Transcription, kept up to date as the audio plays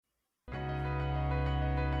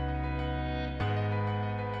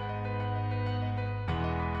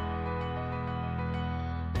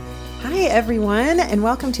Hi, everyone, and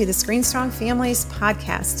welcome to the Screen Strong Families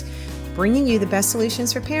podcast, bringing you the best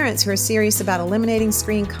solutions for parents who are serious about eliminating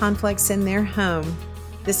screen conflicts in their home.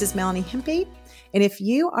 This is Melanie Hempy, and if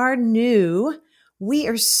you are new, we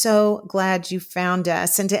are so glad you found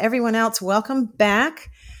us. And to everyone else, welcome back.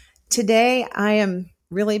 Today, I am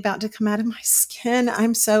really about to come out of my skin.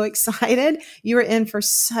 I'm so excited. You are in for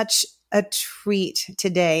such a treat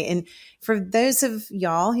today. And for those of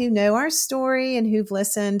y'all who know our story and who've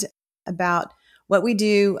listened about what we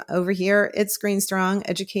do over here at Screen Strong,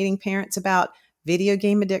 educating parents about video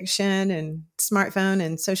game addiction and smartphone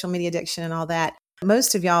and social media addiction and all that.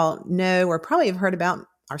 Most of y'all know or probably have heard about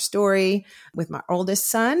our story with my oldest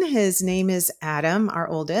son. His name is Adam, our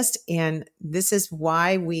oldest, and this is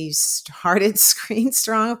why we started Screen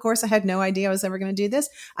Strong. Of course, I had no idea I was ever going to do this.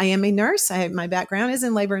 I am a nurse. My background is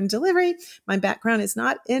in labor and delivery. My background is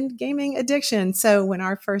not in gaming addiction. So when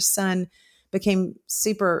our first son became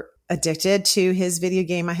super addicted to his video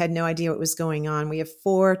game, I had no idea what was going on. We have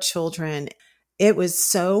 4 children. It was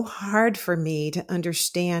so hard for me to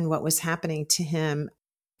understand what was happening to him.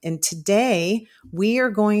 And today we are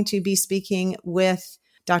going to be speaking with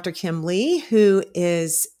Dr. Kim Lee, who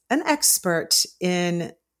is an expert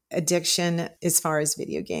in addiction as far as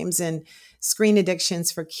video games and screen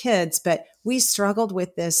addictions for kids. But we struggled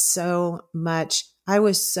with this so much. I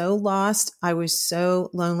was so lost. I was so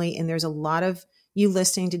lonely. And there's a lot of you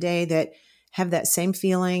listening today that have that same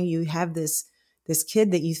feeling. You have this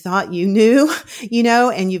kid that you thought you knew,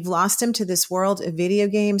 and you've lost him to this world of video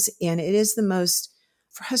games. And it is the most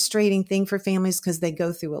frustrating thing for families because they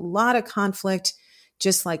go through a lot of conflict,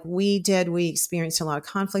 just like we did. We experienced a lot of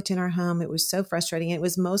conflict in our home. It was so frustrating. It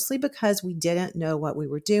was mostly because we didn't know what we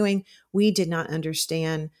were doing. We did not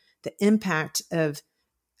understand the impact of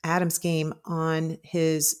Adam's game on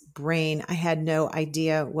his brain. I had no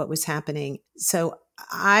idea what was happening. So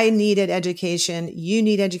I needed education. You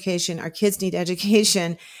need education. Our kids need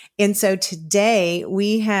education. And so today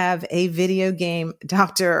we have a video game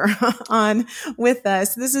doctor on with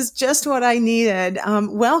us. This is just what I needed.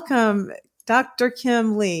 Welcome, Dr.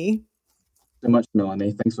 Kim Lee. So much,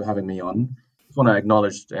 Melanie. Thanks for having me on. I just want to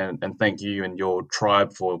acknowledge and thank you and your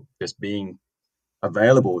tribe for just being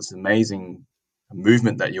available. It's an amazing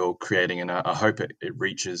movement that you're creating, and I hope it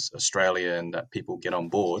reaches Australia and that people get on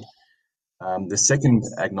board. The second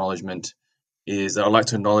acknowledgement is that I'd like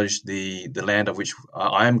to acknowledge the land of which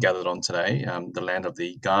I am gathered on today, the land of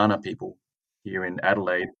the Kaurna people here in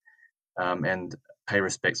Adelaide, and pay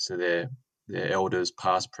respects to their elders,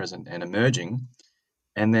 past, present, and emerging.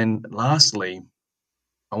 And then lastly,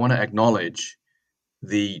 I want to acknowledge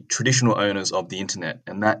the traditional owners of the internet,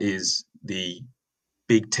 and that is the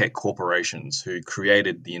big tech corporations who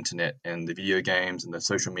created the internet and the video games and the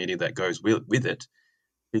social media that goes with it.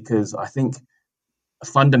 Because I think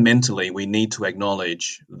fundamentally we need to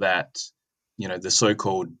acknowledge that, the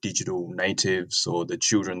so-called digital natives or the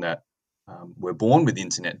children that were born with the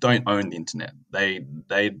internet don't own the internet. They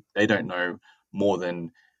don't know more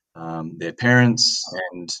than their parents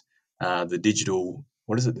and the digital.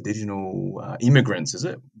 What is it? The digital immigrants, is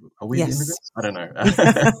it? Are we Yes. immigrants? I don't know.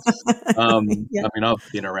 Yeah. I mean,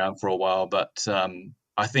 I've been around for a while, but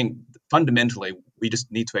I think fundamentally we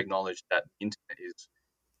just need to acknowledge that the internet is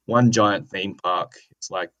one giant theme park.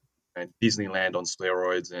 It's like Disneyland on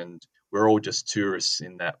steroids, and we're all just tourists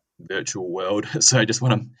in that virtual world. So I just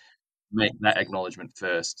want to make that acknowledgement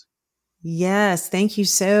first. Yes. Thank you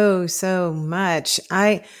so much.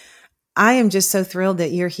 I am just so thrilled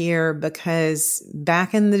that you're here because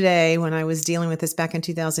back in the day when I was dealing with this back in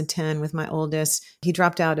 2010 with my oldest, he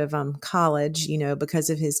dropped out of college, because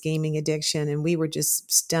of his gaming addiction. And we were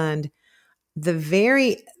just stunned. The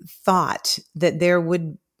very thought that there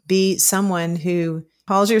would be someone who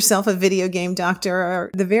calls yourself a video game doctor,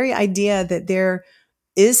 or the very idea that there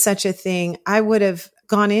is such a thing, I would have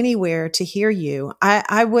gone anywhere to hear you.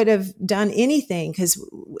 I would have done anything because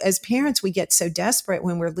as parents, we get so desperate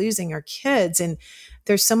when we're losing our kids and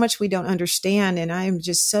there's so much we don't understand. And I am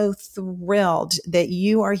just so thrilled that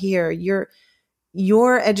you are here.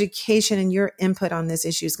 Your education and your input on this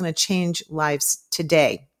issue is going to change lives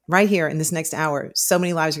today, right here in this next hour. So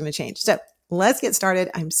many lives are going to change. So let's get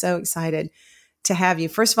started. I'm so excited to have you.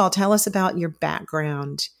 First of all, tell us about your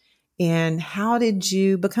background and how did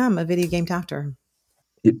you become a video game doctor?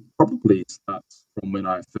 It probably starts from when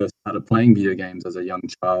I first started playing video games as a young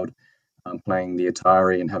child, playing the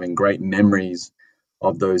Atari and having great memories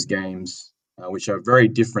of those games, which are very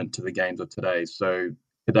different to the games of today. So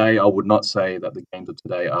today, I would not say that the games of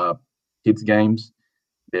today are kids' games.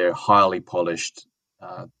 They're highly polished.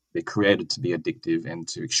 They're created to be addictive and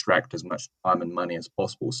to extract as much time and money as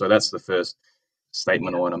possible. So that's the first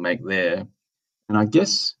statement I want to make there. And I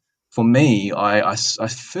guess for me, I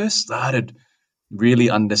first started really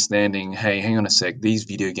understanding, hey, hang on a sec, these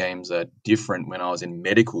video games are different when I was in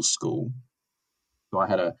medical school. So I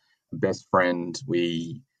had a best friend.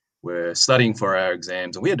 We were studying for our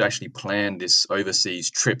exams, and we had actually planned this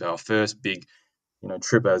overseas trip, our first big,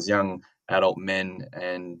 trip as young adult men.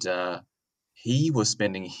 And he was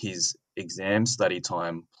spending his exam study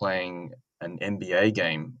time playing an NBA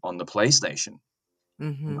game on the PlayStation.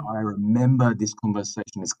 And Mm-hmm. I remember this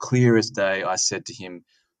conversation as clear as day. I said to him,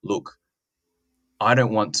 look, I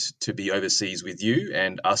don't want to be overseas with you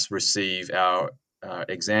and us receive our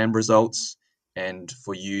exam results and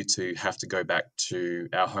for you to have to go back to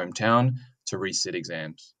our hometown to resit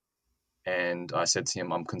exams. And I said to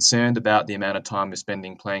him, I'm concerned about the amount of time we're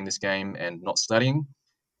spending playing this game and not studying.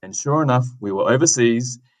 And sure enough, we were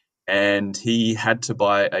overseas and he had to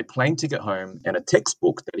buy a plane ticket home and a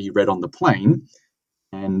textbook that he read on the plane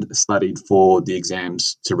and studied for the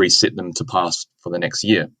exams to resit them to pass for the next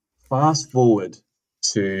year. Fast forward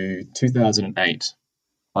to 2008.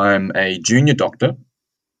 I'm a junior doctor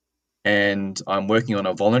and I'm working on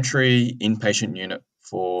a voluntary inpatient unit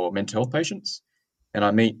for mental health patients. And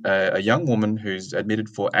I meet a young woman who's admitted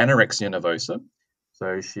for anorexia nervosa.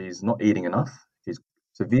 So she's not eating enough, she's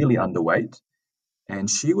severely underweight, and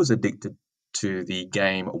she was addicted to the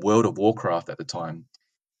game World of Warcraft at the time.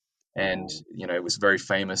 And, it was a very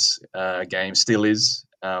famous game, still is,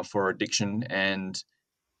 for addiction. And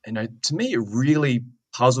to me, it really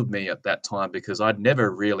puzzled me at that time because I'd never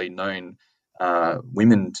really known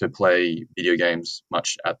women to play video games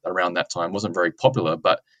much around that time. It wasn't very popular.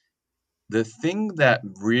 But the thing that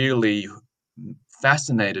really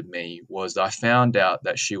fascinated me was I found out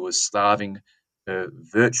that she was starving her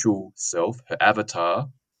virtual self, her avatar,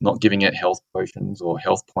 not giving it health potions or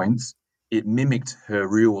health points. It mimicked her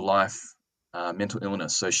real life mental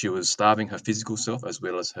illness. So she was starving her physical self as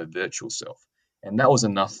well as her virtual self. And that was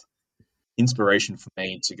enough inspiration for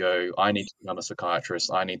me to go, I need to become a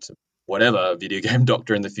psychiatrist. I need to, whatever, video game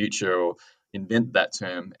doctor in the future or invent that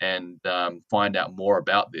term and find out more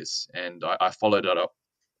about this. And I followed it up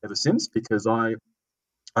ever since because I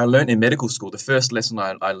learned in medical school, the first lesson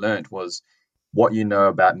I learned was what you know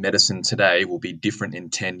about medicine today will be different in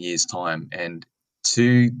 10 years' time. And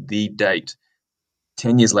to the date,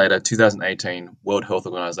 10 years later, 2018, World Health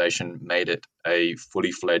Organization made it a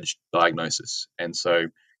fully fledged diagnosis. And so,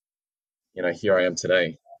 here I am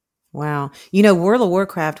today. Wow. World of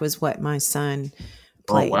Warcraft was what my son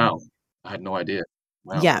Oh, played. wow. I had no idea.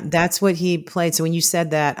 Wow. Yeah, that's what he played. So when you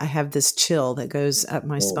said that, I have this chill that goes up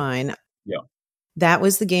my Oh, spine. yeah. That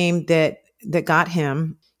was the game that got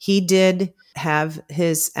him. He did have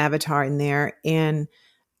his avatar in there, and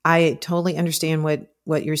I totally understand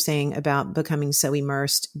what you're saying about becoming so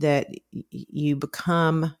immersed that you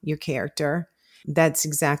become your character. That's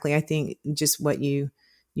exactly, I think, just what you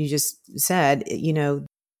just said.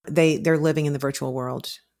 They're living in the virtual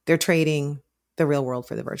world. They're trading the real world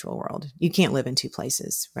for the virtual world. You can't live in two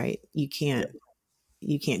places, right? You Yeah.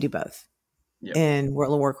 can't do both. Yeah. And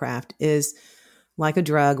World of Warcraft is like a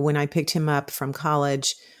drug. When I picked him up from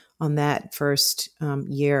college on that first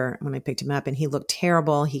year, when I picked him up, and he looked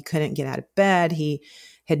terrible, he couldn't get out of bed. He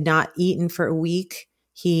had not eaten for a week.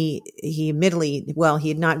 He admittedly, well, he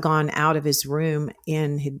had not gone out of his room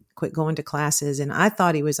and had quit going to classes. And I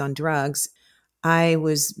thought he was on drugs. I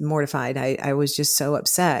was mortified. I was just so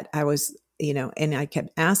upset. I was, and I kept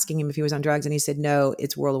asking him if he was on drugs, and he said, "No,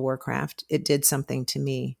 it's World of Warcraft. It did something to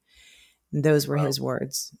me." And those were Wow. his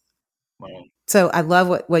words. Wow. So I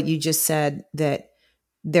love what you just said, that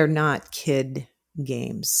they're not kid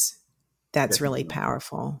games. That's really Definitely not.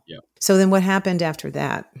 powerful. Yeah. So then what happened after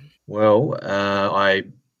that? Well, I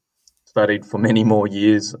studied for many more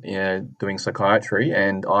years, doing psychiatry,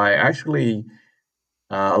 and I actually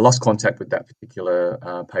lost contact with that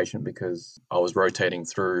particular patient because I was rotating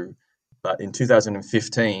through. But in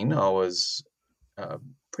 2015, I was uh,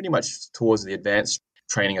 pretty much towards the advanced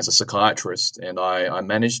training as a psychiatrist, and I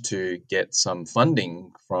managed to get some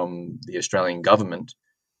funding from the Australian government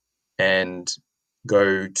and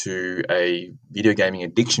go to a video gaming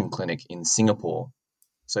addiction clinic in Singapore.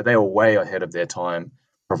 So they were way ahead of their time,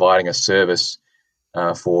 providing a service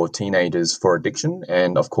for teenagers for addiction.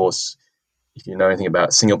 And of course, if you know anything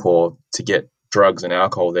about Singapore, to get drugs and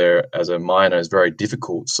alcohol there as a minor is very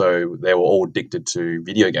difficult. So they were all addicted to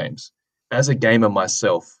video games. As a gamer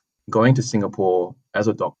myself, going to Singapore as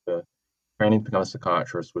a doctor, training to become a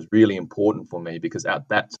psychiatrist was really important for me because at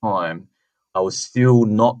that time, I was still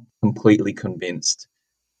not completely convinced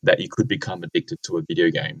that you could become addicted to a video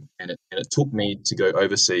game. And it took me to go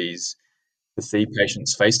overseas to see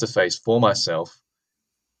patients face to face for myself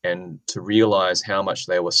and to realize how much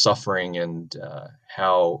they were suffering and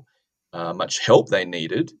how much help they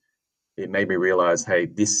needed, it made me realize, hey,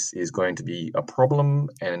 this is going to be a problem,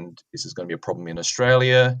 and this is going to be a problem in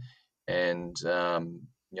Australia. And,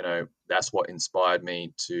 that's what inspired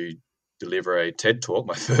me to deliver a TED Talk,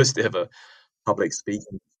 my first ever public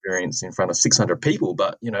speaking experience in front of 600 people.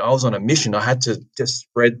 But, I was on a mission. I had to just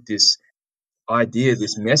spread this idea,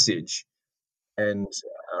 this message. And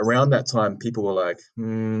around that time, people were like,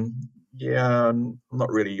 yeah, I'm not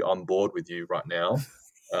really on board with you right now.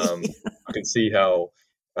 I can see how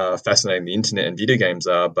fascinating the internet and video games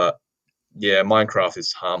are, but yeah, Minecraft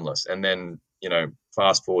is harmless. And then,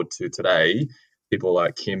 fast forward to today, people are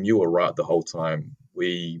like, Kim, you were right the whole time.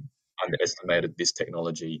 We underestimated this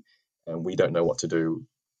technology and we don't know what to do.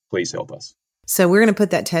 Please help us. So we're going to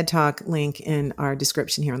put that TED Talk link in our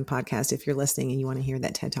description here on the podcast. If you're listening and you want to hear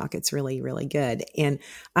that TED Talk, it's really, really good. And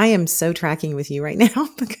I am so tracking with you right now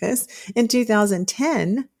because in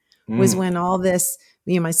 2010 was when all this,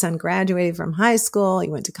 my son graduated from high school, he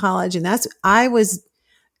went to college, and I was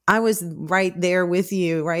right there with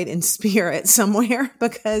you, right in spirit somewhere,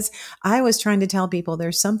 because I was trying to tell people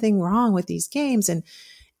there's something wrong with these games, and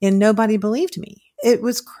nobody believed me. It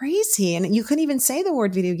was crazy. And you couldn't even say the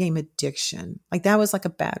word video game addiction. Like that was like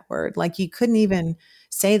a bad word. Like you couldn't even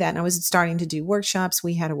say that. And I was starting to do workshops.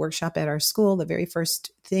 We had a workshop at our school. The very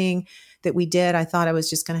first thing that we did, I thought I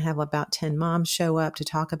was just going to have about 10 moms show up to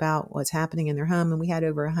talk about what's happening in their home. And we had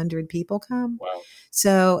over 100 people come. Wow.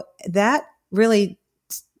 So that really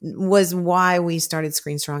was why we started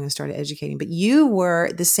Screen Strong and started educating. But you were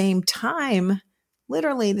at the same time,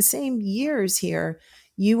 literally the same years here,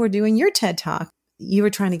 you were doing your TED Talk. You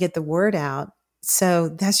were trying to get the word out. So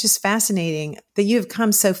that's just fascinating that you have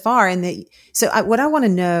come so far. And what I want to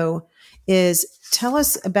know is tell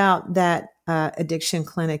us about that addiction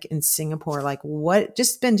clinic in Singapore. Like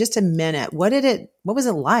just a minute. What was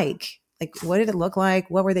it like? Like, what did it look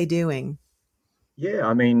like? What were they doing? Yeah,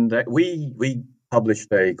 I mean, we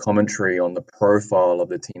published a commentary on the profile of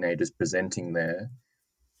the teenagers presenting there.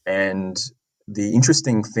 And the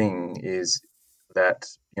interesting thing is that,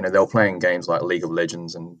 they were playing games like League of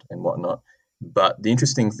Legends and whatnot. But the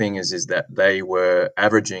interesting thing is that they were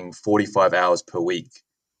averaging 45 hours per week.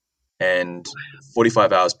 And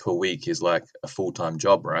 45 hours per week is like a full-time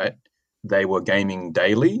job, right? They were gaming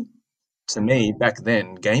daily. To me, back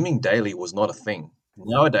then, gaming daily was not a thing.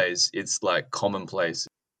 Nowadays, it's like commonplace.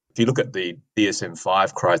 If you look at the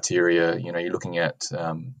DSM-5 criteria, you're looking at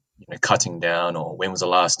cutting down, or when was the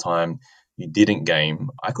last time you didn't game.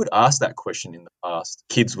 I could ask that question in the past.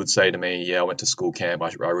 Kids would say to me, yeah, I went to school camp, I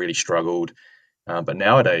really struggled. But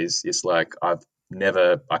nowadays, it's like I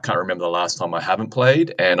can't remember the last time I haven't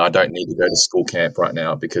played, and I don't need to go to school camp right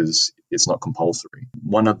now because it's not compulsory.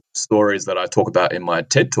 One of the stories that I talk about in my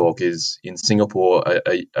TED Talk is in Singapore,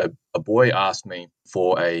 a boy asked me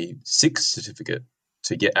for a 6 certificate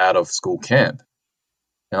to get out of school camp.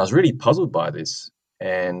 And I was really puzzled by this.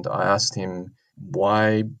 And I asked him,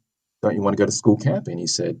 why don't you want to go to school camp? And he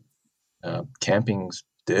said, camping's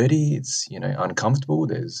dirty. It's, uncomfortable.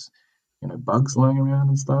 There's, bugs lying around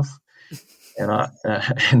and stuff. And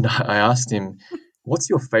I asked him, what's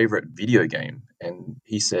your favorite video game? And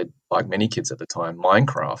he said, like many kids at the time,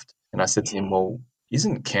 Minecraft. And I said to him, well,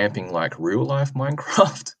 isn't camping like real life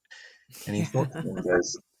Minecraft? And he thought and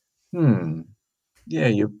goes, yeah,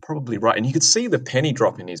 you're probably right. And you could see the penny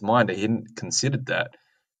drop in his mind. He hadn't considered that.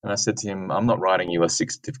 And I said to him, I'm not writing you a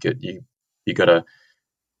 6 certificate. You got to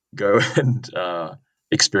go and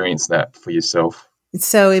experience that for yourself.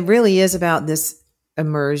 So it really is about this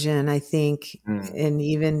immersion, I think. And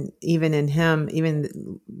even in him,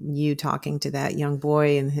 even you talking to that young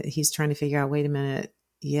boy, and he's trying to figure out, wait a minute.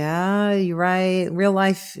 Yeah, you're right. Real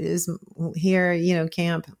life is here,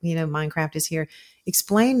 camp, Minecraft is here.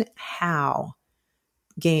 Explain how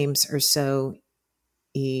games are so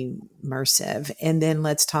immersive. And then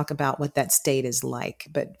let's talk about what that state is like.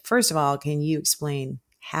 But first of all, can you explain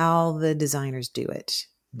how the designers do it?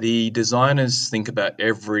 The designers think about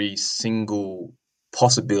every single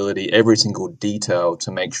possibility, every single detail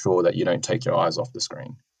to make sure that you don't take your eyes off the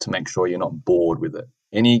screen, to make sure you're not bored with it.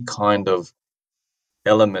 Any kind of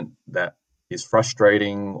element that is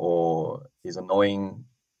frustrating or is annoying,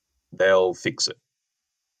 they'll fix it.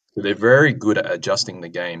 So they're very good at adjusting the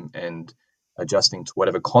game and adjusting to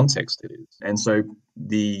whatever context it is. And so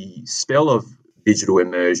the spell of digital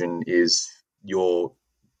immersion is your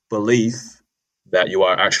belief that you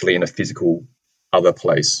are actually in a physical other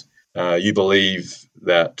place. You believe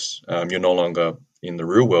that you're no longer in the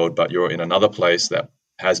real world, but you're in another place that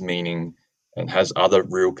has meaning and has other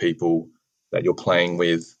real people that you're playing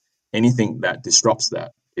with. Anything that disrupts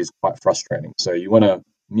that is quite frustrating. So you want to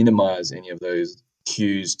minimize any of those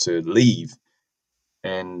cues to leave.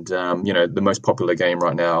 And, the most popular game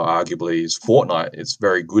right now, arguably, is Fortnite. It's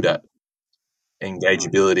very good at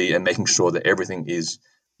engageability and making sure that everything is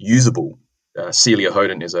usable. Celia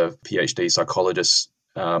Hoden is a PhD psychologist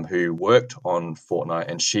who worked on Fortnite,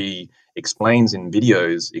 and she explains in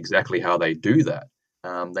videos exactly how they do that.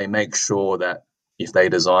 They make sure that if they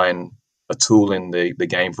design a tool in the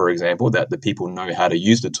game, for example, that the people know how to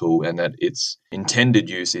use the tool and that its intended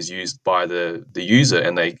use is used by the user,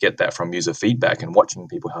 and they get that from user feedback and watching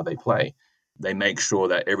people how they play. They make sure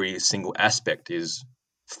that every single aspect is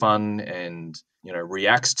fun and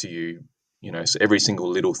reacts to you, so every single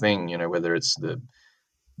little thing, whether it's the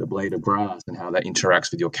blade of grass and how that interacts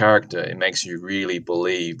with your character, it makes you really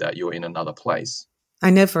believe that you're in another place. I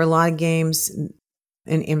know for a lot of games,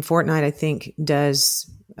 in Fortnite, I think does,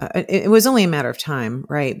 it was only a matter of time,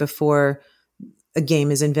 right, before a game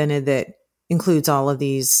is invented that includes all of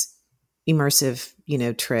these immersive,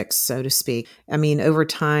 tricks, so to speak. I mean, over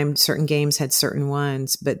time, certain games had certain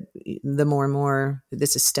ones, but the more and more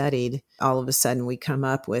this is studied, all of a sudden we come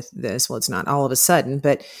up with this. Well, it's not all of a sudden,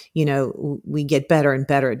 but, we get better and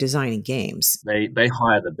better at designing games. They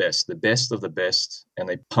hire the best of the best, and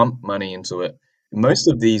they pump money into it. Most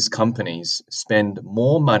of these companies spend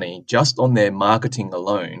more money just on their marketing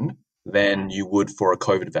alone than you would for a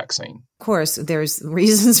COVID vaccine. Of course, there's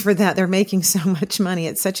reasons for that. They're making so much money.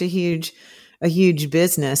 It's such a huge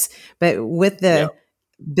business. But with the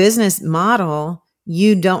business model,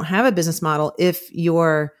 you don't have a business model if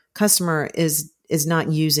your customer is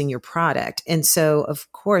not using your product. And so,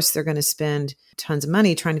 of course, they're going to spend tons of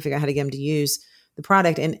money trying to figure out how to get them to use the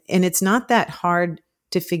product. And it's not that hard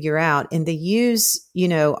to figure out. And they use,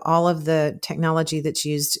 all of the technology that's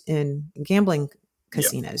used in gambling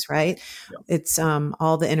casinos, right? Yep. It's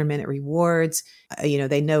all the intermittent rewards.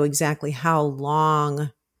 They know exactly how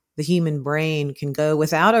long the human brain can go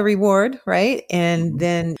without a reward, right? And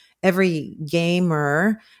then every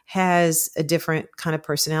gamer has a different kind of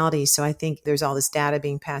personality. So I think there's all this data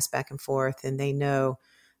being passed back and forth, and they know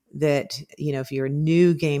that, if you're a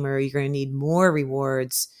new gamer, you're going to need more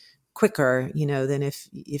rewards quicker, than if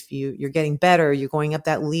you're getting better, you're going up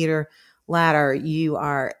that ladder, you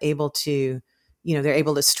are able to, they're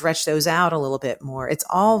able to stretch those out a little bit more. It's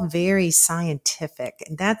all very scientific.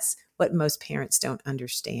 And that's what most parents don't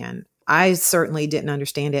understand. I certainly didn't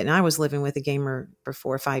understand it. And I was living with a gamer for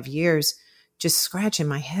 4 or 5 years, just scratching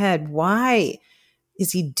my head. Why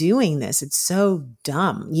is he doing this? It's so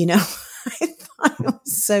dumb. I thought it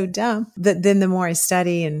was so dumb. But then the more I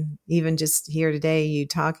study, and even just here today, you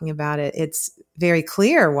talking about it, it's very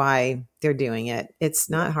clear why they're doing it. It's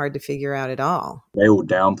not hard to figure out at all. They will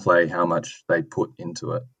downplay how much they put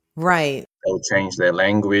into it. Right. They'll change their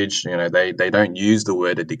language. They don't use the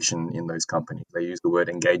word addiction in those companies. They use the word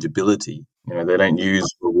engageability. They don't use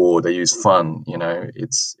reward. They use fun.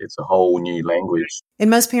 It's a whole new language. And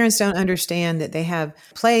most parents don't understand that they have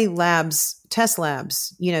play labs, test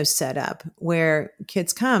labs, set up where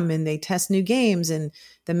kids come and they test new games. And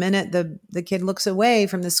the minute the kid looks away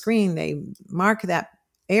from the screen, they mark that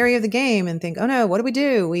area of the game and think, oh no, what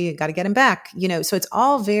do? We got to get him back. So it's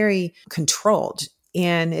all very controlled.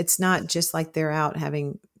 And it's not just like they're out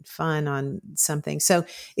having fun on something. So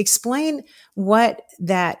explain what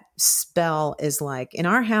that spell is like. In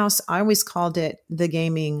our house, I always called it the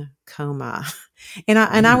gaming coma. And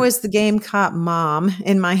I was the game cop mom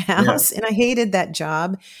in my house, and I hated that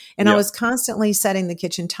job. And I was constantly setting the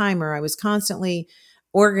kitchen timer. I was constantly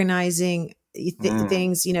organizing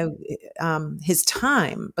things, his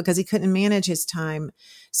time, because he couldn't manage his time.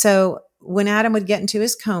 So when Adam would get into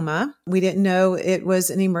his coma, we didn't know it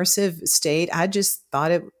was an immersive state. I just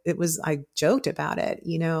thought it was, I joked about it.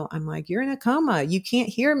 I'm like, you're in a coma. You can't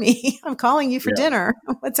hear me. I'm calling you for dinner.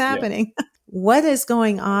 What's happening? What is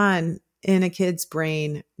going on in a kid's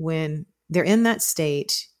brain when they're in that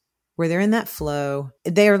state, where they're in that flow?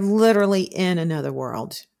 They're literally in another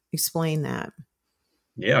world. Explain that.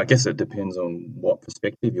 Yeah, I guess it depends on what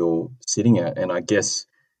perspective you're sitting at. And I guess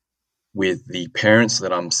with the parents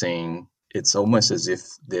that I'm seeing, it's almost as if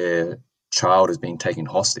their child is being taken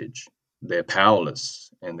hostage. They're powerless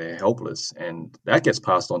and they're helpless. And that gets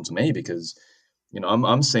passed on to me because,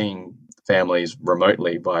 I'm seeing families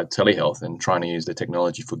remotely by telehealth and trying to use the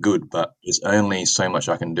technology for good, but there's only so much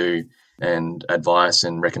I can do and advice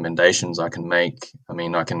and recommendations I can make. I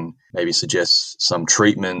mean, I can maybe suggest some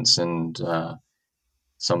treatments and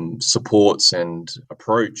some supports and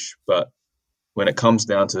approach, but when it comes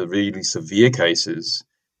down to really severe cases,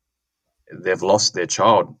 they've lost their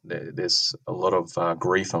child. There's a lot of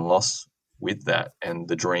grief and loss with that, and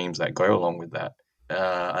the dreams that go along with that.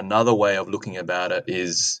 another way of looking about it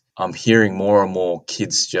is I'm hearing more and more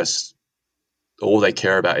kids just all they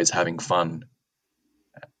care about is having fun,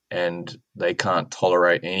 and they can't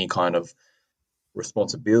tolerate any kind of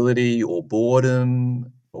responsibility or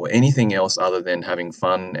boredom or anything else other than having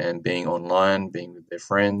fun and being online, being with their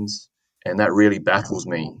friends. And that really baffles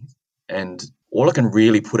me. And all I can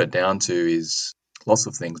really put it down to is lots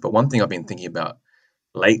of things. But one thing I've been thinking about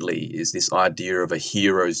lately is this idea of a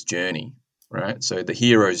hero's journey, right? So the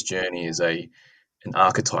hero's journey is an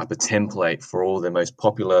archetype, a template for all the most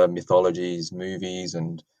popular mythologies, movies,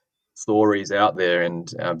 and stories out there. And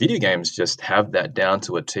video games just have that down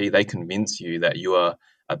to a T. They convince you that you are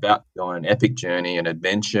about to go on an epic journey, an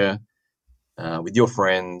adventure with your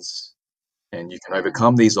friends, and you can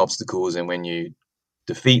overcome these obstacles. And when you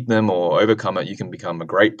defeat them or overcome it, you can become a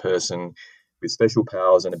great person with special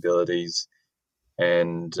powers and abilities.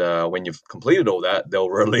 And when you've completed all that, they'll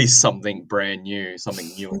release something brand new,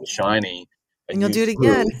 something new and shiny, a And you'll new do it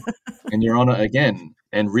again. skill, and you're on it again.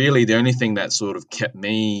 And really, the only thing that sort of kept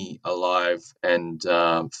me alive and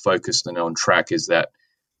focused and on track is that,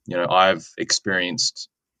 I've experienced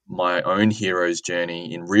my own hero's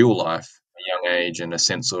journey in real life at a young age and a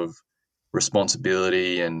sense of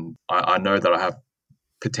responsibility. And I know that I have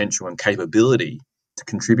potential and capability to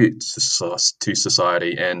contribute to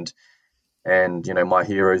society. And my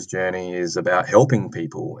hero's journey is about helping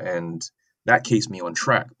people, and that keeps me on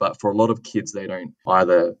track. But for a lot of kids, they don't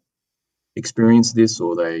either experience this,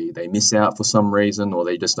 or they miss out for some reason, or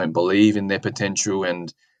they just don't believe in their potential.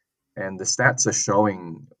 And the stats are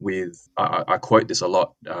showing with I quote this a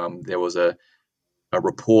lot. There was a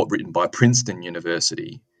report written by Princeton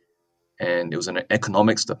University, and it was an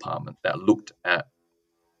economics department that looked at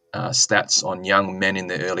stats on young men in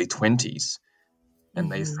their early 20s, and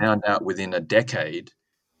they Mm-hmm. found out within a decade,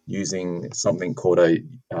 using something called a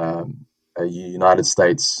United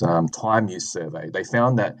States time use survey, they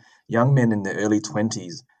found that young men in their early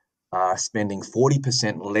 20s are spending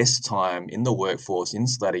 40% less time in the workforce, in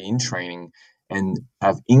study, in training, and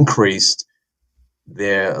have increased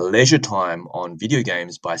their leisure time on video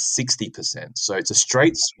games by 60%. So it's a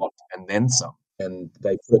straight swap and then some. And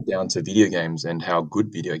they put it down to video games and how good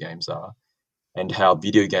video games are, and how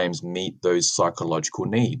video games meet those psychological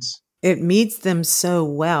needs. It meets them so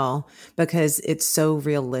well because it's so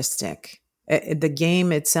realistic. The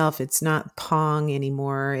game itself, it's not Pong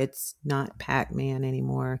anymore. It's not Pac-Man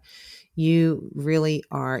anymore. You really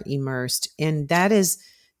are immersed. And that is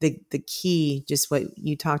the key, just what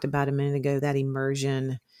you talked about a minute ago, that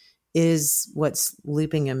immersion is what's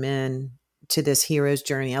looping them in to this hero's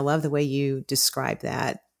journey. I love the way you describe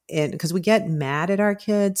that. And because we get mad at our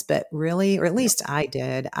kids, but really, or at Yep. least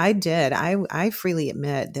I freely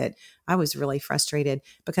admit that I was really frustrated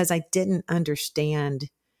because I didn't understand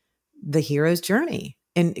the hero's journey,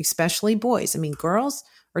 and especially boys. I mean, girls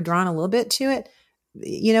are drawn a little bit to it,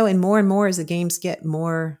 and more as the games get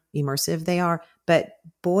more immersive, they are. But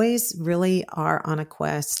boys really are on a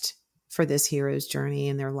quest for this hero's journey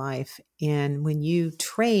in their life. And when you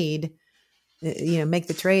trade, make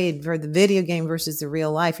the trade for the video game versus the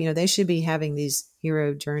real life, they should be having these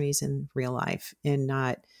hero journeys in real life and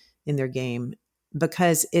not in their game,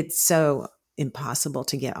 because it's so impossible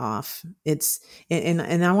to get off.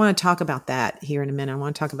 And I want to talk about that here in a minute. I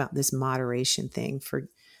want to talk about this moderation thing for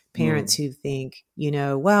parents Mm. who think,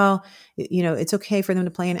 well, it's okay for them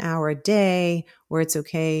to play an hour a day, or it's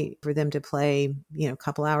okay for them to play, a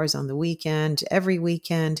couple hours on the weekend, every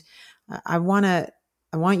weekend. I want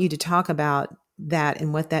you to talk about that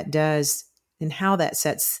and what that does and how that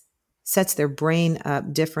sets their brain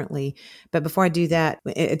up differently. But before I do that,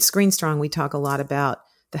 at Screen Strong, we talk a lot about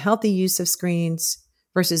the healthy use of screens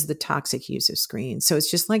versus the toxic use of screens. So it's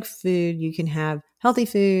just like food. You can have healthy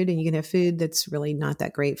food and you can have food that's really not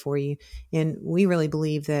that great for you. And we really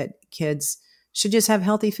believe that kids should just have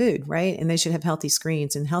healthy food, right? And they should have healthy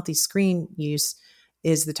screens. And healthy screen use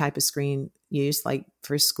is the type of screen use like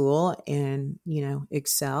for school and,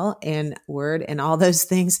 Excel and Word and all those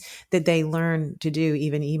things that they learn to do,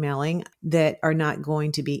 even emailing, that are not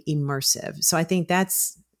going to be immersive. So I think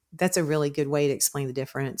that's a really good way to explain the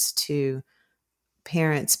difference to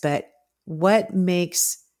parents. But what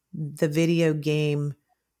makes the video game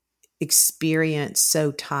experience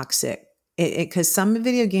so toxic? Because some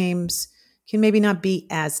video games can maybe not be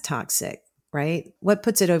as toxic, right? What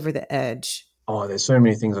puts it over the edge? Oh, there's so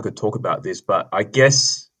many things I could talk about this, but I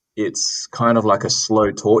guess it's kind of like a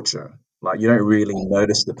slow torture. Like you don't really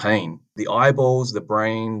notice the pain. The eyeballs, the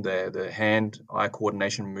brain, the hand-eye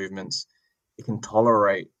coordination movements, it can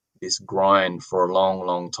tolerate this grind for a long,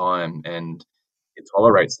 long time, and it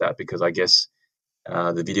tolerates that because I guess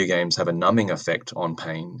the video games have a numbing effect on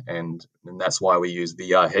pain, and that's why we use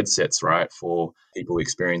VR headsets, right, for people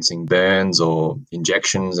experiencing burns or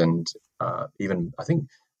injections, and even I think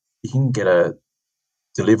you can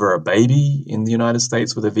deliver a baby in the United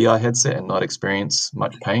States with a VR headset and not experience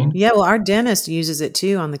much pain. Yeah, well, our dentist uses it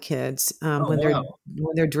too on the kids Oh wow!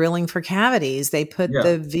 when they're drilling for cavities. They put Yeah,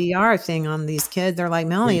 the VR thing on these kids. They're like,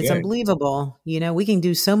 there Melanie, you it's go. unbelievable. We can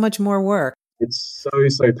do so much more work. It's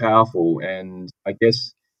so powerful, and I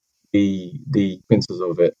guess the consequences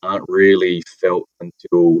of it aren't really felt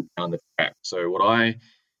until down the track. So what I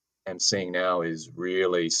am seeing now is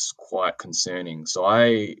really quite concerning. So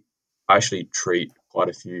I actually treat quite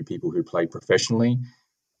a few people who play professionally.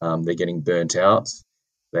 They're getting burnt out.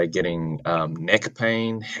 They're getting neck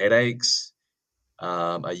pain, headaches.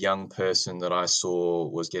 A young person that I saw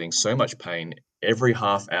was getting so much pain every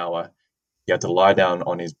half hour. He had to lie down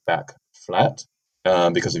on his back flat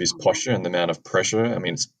because of his posture and the amount of pressure. I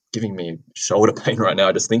mean, it's giving me shoulder pain right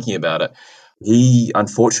now just thinking about it. He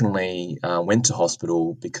unfortunately went to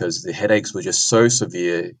hospital because the headaches were just so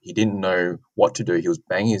severe. He didn't know what to do. He was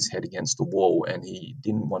banging his head against the wall and he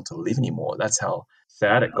didn't want to live anymore. That's how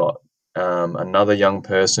sad it got. Another young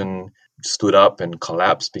person stood up and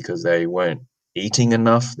collapsed because they weren't eating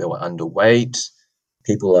enough, they were underweight.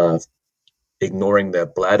 People are ignoring their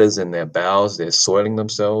bladders and their bowels, they're soiling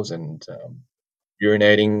themselves and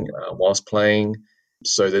urinating whilst playing.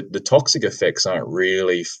 So the toxic effects aren't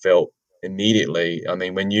really felt immediately. I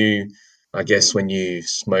mean, I guess when you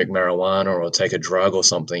smoke marijuana or take a drug or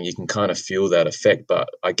something, you can kind of feel that effect. But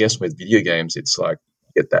I guess with video games, it's like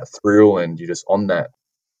you get that thrill and you're just on that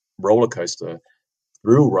roller coaster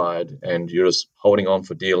thrill ride and you're just holding on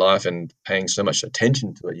for dear life and paying so much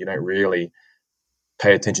attention to it. You don't really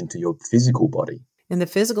pay attention to your physical body. And the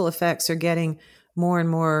physical effects are getting more and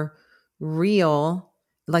more real,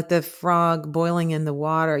 like the frog boiling in the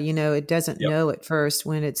water. It doesn't Yep. know at first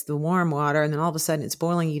when it's the warm water, and then all of a sudden it's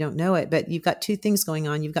boiling. You don't know it, but you've got two things going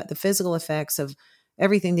on. You've got the physical effects of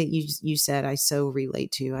everything that you said. I so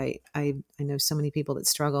relate to. I know so many people that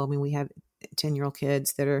struggle. I mean, we have 10-year-old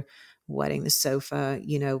kids that are wetting the sofa,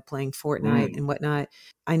 playing Fortnite Mm, and whatnot.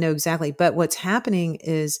 I know exactly. But what's happening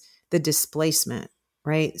is the displacement,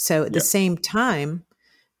 right? So at the yep. same time,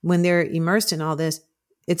 when they're immersed in all this,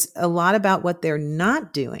 it's a lot about what they're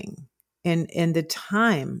not doing and the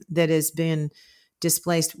time that has been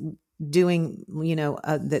displaced doing,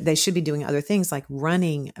 that they should be doing other things like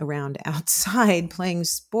running around outside, playing Yep.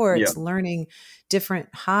 sports, learning different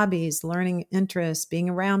hobbies, learning interests, being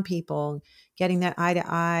around people, getting that eye to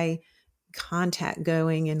eye contact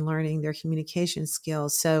going and learning their communication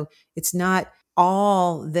skills. So it's not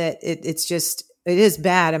all that it is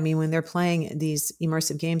bad. I mean, when they're playing these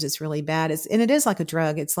immersive games, it's really bad. And it is like a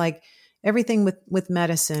drug. It's like everything with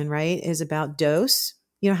medicine, right, is about dose.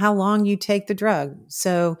 How long you take the drug.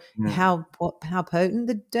 So Mm, how potent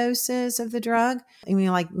the dose is of the drug. I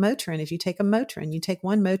mean, like Motrin, if you take a Motrin, you take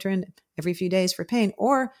one Motrin every few days for pain,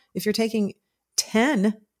 or if you're taking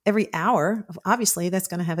 10 every hour, obviously that's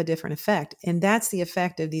going to have a different effect. And that's the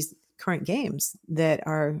effect of these current games that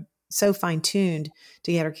are so fine tuned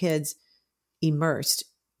to get our kids immersed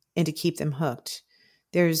and to keep them hooked.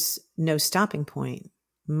 There's no stopping point.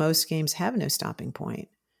 Most games have no stopping point.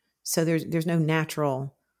 So there's no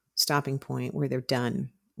natural stopping point where they're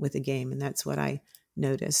done with a game. And that's what I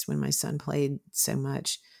noticed when my son played so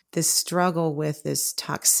much. This struggle with this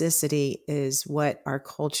toxicity is what our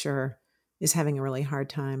culture is having a really hard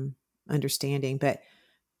time understanding. But,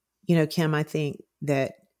 Kim, I think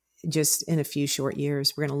that just in a few short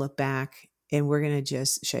years, we're going to look back and we're going to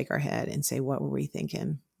just shake our head and say, what were we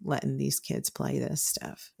thinking letting these kids play this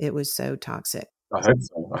stuff? It was so toxic. I hope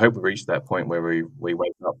so. I hope we reach that point where we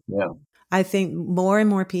wake up. Yeah. I think more and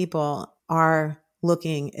more people are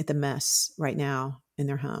looking at the mess right now in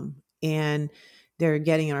their home, and they're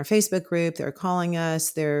getting in our Facebook group, they're calling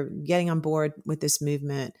us, they're getting on board with this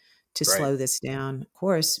movement to Great. slow this down. Of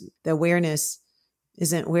course, the awareness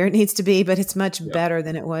isn't where it needs to be, but it's much Yep. better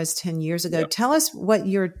than it was 10 years ago. Yep. Tell us what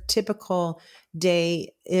your typical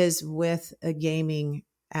day is with a gaming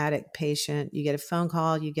addict patient. You get a phone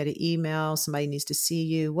call, you get an email, somebody needs to see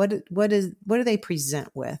you. What do they present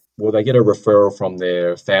with? Well, they get a referral from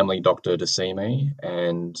their family doctor to see me,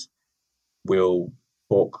 and we'll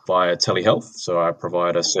talk via telehealth. So I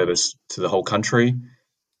provide a service to the whole country.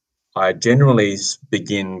 I generally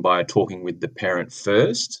begin by talking with the parent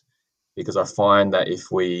first because I find that if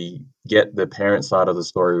we get the parent side of the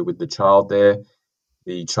story with the child there,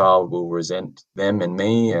 the child will resent them and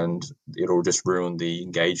me, and it'll just ruin the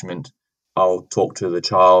engagement. I'll talk to the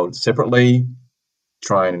child separately,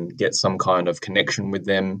 try and get some kind of connection with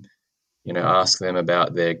them, ask them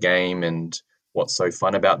about their game and what's so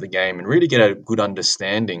fun about the game, and really get a good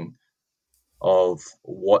understanding of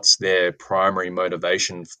what's their primary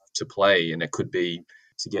motivation to play. And it could be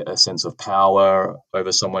to get a sense of power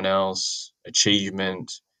over someone else,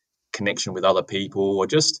 achievement, connection with other people, or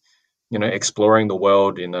just exploring the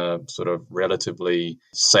world in a sort of relatively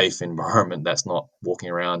safe environment that's not walking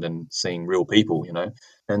around and seeing real people.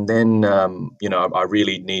 And then I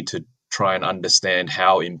really need to try and understand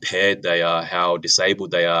how impaired they are, how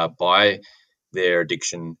disabled they are by their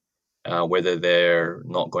addiction, whether they're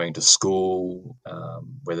not going to school,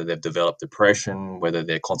 whether they've developed depression, whether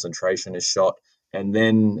their concentration is shot, and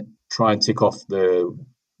then try and tick off the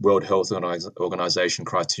World Health Organization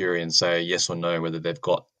criteria and say yes or no whether they've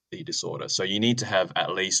got the disorder. So you need to have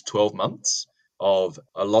at least 12 months of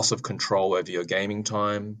a loss of control over your gaming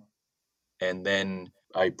time, and then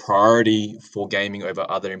a priority for gaming over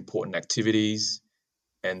other important activities,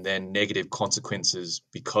 and then negative consequences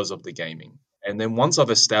because of the gaming. And then once I've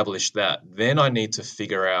established that, then I need to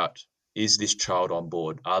figure out, is this child on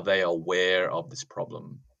board? Are they aware of this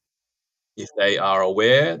problem? If they are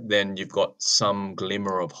aware, then you've got some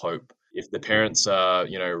glimmer of hope. If the parents are,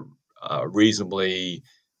 reasonably,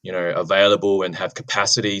 available and have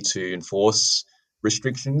capacity to enforce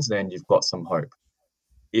restrictions, then you've got some hope.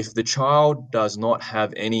 If the child does not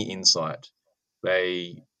have any insight,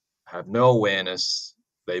 they have no awareness,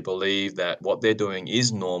 they believe that what they're doing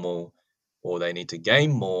is normal, or they need to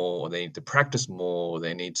game more, or they need to practice more, or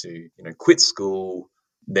they need to, quit school,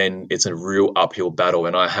 then it's a real uphill battle.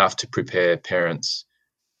 And I have to prepare parents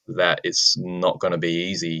that it's not going to be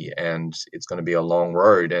easy and it's going to be a long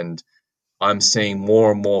road. And I'm seeing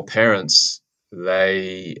more and more parents,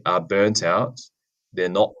 they are burnt out. They're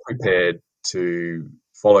not prepared to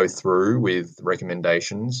follow through with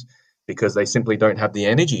recommendations because they simply don't have the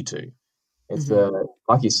energy to. It's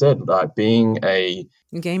like you said, like being a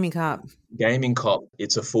Gaming cop. gaming cop,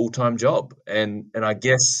 it's a full-time job. And I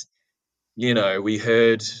guess, we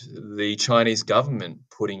heard the Chinese government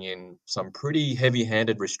putting in some pretty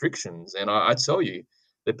heavy-handed restrictions. And I tell you,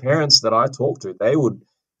 the parents that I talk to, they would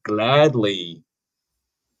gladly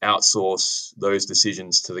outsource those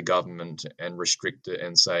decisions to the government and restrict it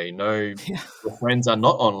and say, no, Yeah. your friends are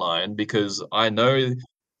not online because I know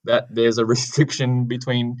that there's a restriction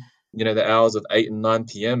between, the hours of 8 and 9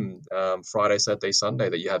 p.m., Friday, Saturday, Sunday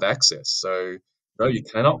that you have access. So, no, you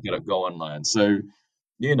cannot go online. So,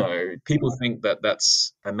 people think that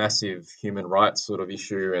that's a massive human rights sort of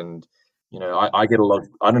issue. And, I get a lot of,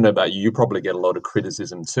 I don't know about you, you probably get a lot of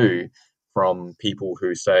criticism too from people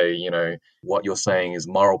who say, what you're saying is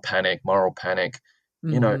moral panic, moral panic.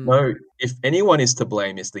 Mm-hmm. No, if anyone is to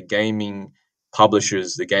blame, it's the gaming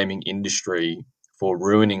publishers, the gaming industry for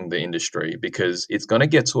ruining the industry, because it's going to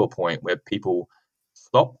get to a point where people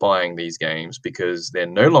stop buying these games because they're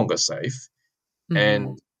no longer safe. Mm-hmm.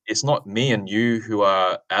 And it's not me and you who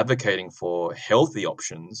are advocating for healthy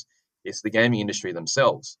options, it's the gaming industry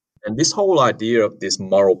themselves. And this whole idea of this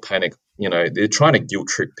moral panic, they're trying to guilt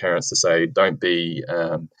trip parents to say, don't be,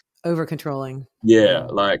 Over controlling. yeah, Yeah.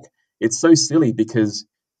 like it's so silly because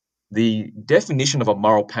the definition of a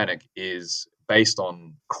moral panic is based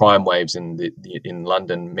on crime waves in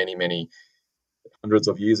London many hundreds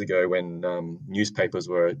of years ago when newspapers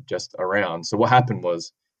were just around. So what happened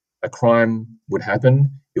was a crime would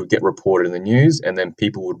happen, it would get reported in the news, and then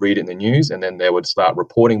people would read it in the news, and then they would start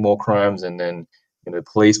reporting more crimes, and then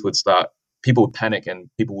police would start. People would panic, and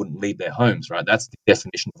people wouldn't leave their homes. Right? That's the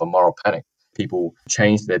definition of a moral panic. People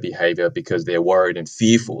change their behavior because they're worried and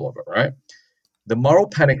fearful of it. Right? The moral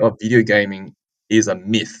panic of video gaming is a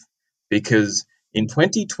myth because in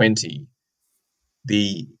 2020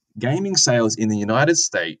 the gaming sales in the United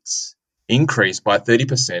States increased by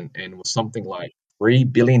 30% and was something like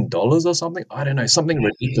 $3 billion or something. I don't know, something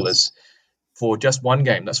ridiculous for just one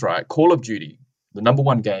game. That's right. Call of Duty, the number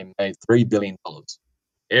one game, made $3 billion.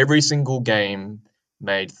 Every single game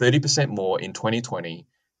made 30% more in 2020.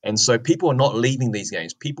 And so people are not leaving these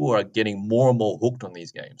games. People are getting more and more hooked on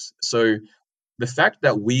these games. So the fact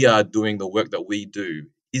that we are doing the work that we do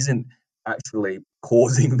isn't actually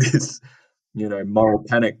causing this moral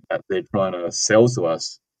panic that they're trying to sell to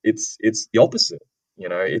us. It's the opposite.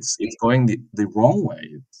 It's going the wrong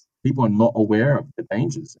way. People are not aware of the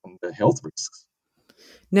dangers and the health risks.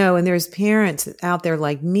 No, and there's parents out there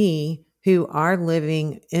like me who are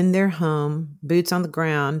living in their home, boots on the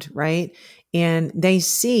ground, right? And they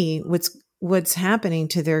see what's happening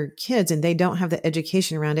to their kids and they don't have the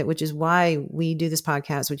education around it, which is why we do this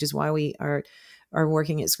podcast, which is why we are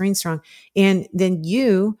working at Screen Strong. And then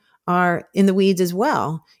you are in the weeds as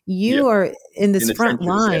well. Yeah. You are in In this the front trenches.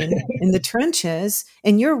 Yeah. line in the trenches,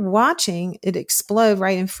 and you're watching it explode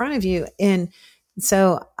right in front of you. And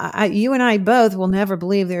so you and I both will never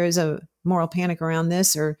believe there is a moral panic around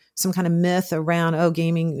this, or some kind of myth around, oh,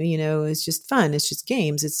 gaming, is just fun. It's just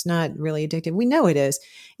games. It's not really addictive. We know it is.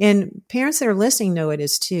 And parents that are listening know it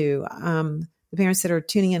is too. The parents that are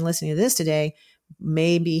tuning in, listening to this today,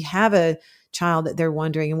 maybe have a child that they're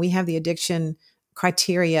wondering, and we have the addiction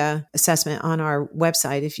criteria assessment on our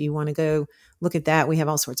website. If you want to go look at that, we have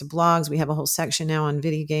all sorts of blogs. We have a whole section now on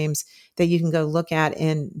video games that you can go look at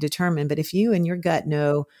and determine. But if you in your gut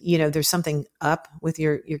know, there's something up with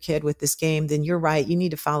your kid with this game, then you're right. You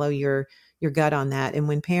need to follow your gut on that. And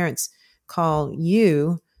when parents call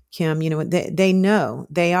you, Kim, they know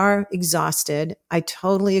they are exhausted. I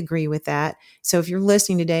totally agree with that. So if you're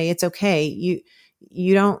listening today, it's okay.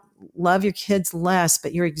 You don't love your kids less,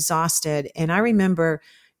 but you're exhausted. And I remember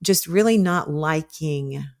just really not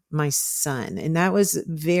liking my son. And that was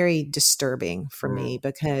very disturbing for me,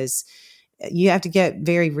 because you have to get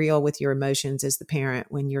very real with your emotions as the parent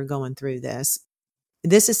when you're going through this.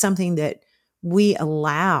 This is something that we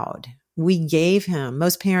allowed. We gave him.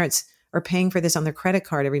 Most parents are paying for this on their credit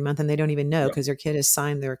card every month, and they don't even know, because their kid has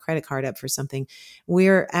signed their credit card up for something.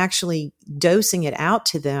 We're actually dosing it out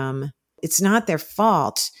to them. It's not their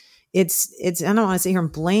fault. It's I don't want to sit here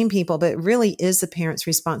and blame people, but it really is the parent's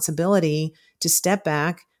responsibility to step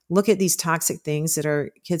back, look at these toxic things that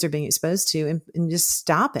our kids are being exposed to, and just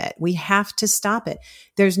stop it. We have to stop it.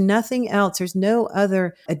 There's nothing else. There's no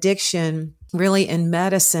other addiction really in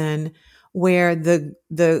medicine where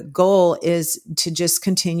the goal is to just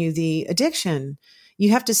continue the addiction.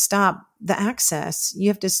 You have to stop the access. You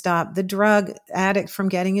have to stop the drug addict from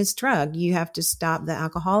getting his drug. You have to stop the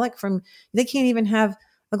alcoholic they can't even have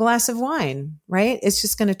a glass of wine, right? It's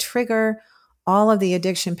just going to trigger all of the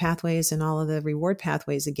addiction pathways and all of the reward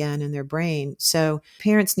pathways again in their brain. So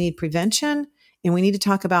parents need prevention, and we need to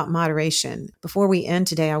talk about moderation. Before we end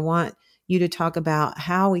today, I want you to talk about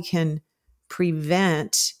how we can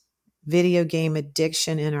prevent video game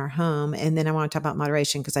addiction in our home. And then I want to talk about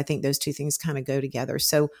moderation, because I think those two things kind of go together.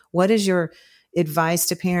 So what is your advice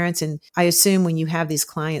to parents? And I assume when you have these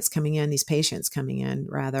clients coming in, these patients coming in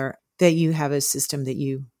rather, that you have a system that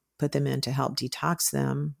you put them in to help detox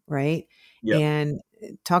them, right? Yeah. And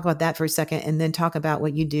talk about that for a second, and then talk about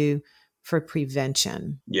what you do for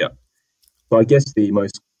prevention. Yeah. So I guess the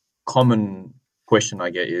most common question I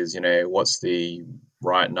get is, what's the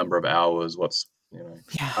right number of hours?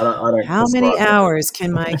 Yeah. I don't How many prescribe that. hours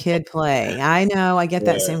can my kid play? I know, I get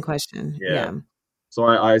that Yeah. same question. Yeah. Yeah. So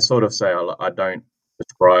I sort of say I don't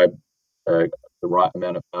prescribe the right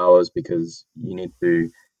amount of hours, because you need to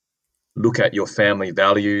look at your family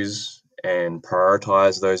values and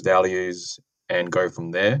prioritize those values and go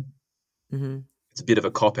from there. Mm-hmm. It's a bit of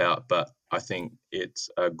a cop out, but I think it's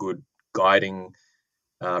a good guiding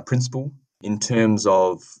principle. In terms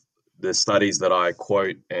of the studies that I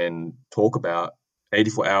quote and talk about,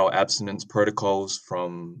 84-hour abstinence protocols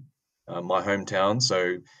from my hometown,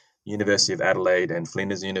 so University of Adelaide and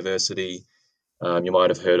Flinders University. You might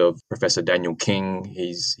have heard of Professor Daniel King.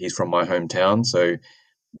 He's from my hometown, so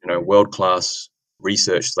world-class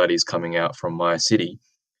research studies coming out from my city.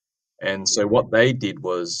 And so what they did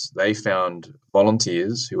was they found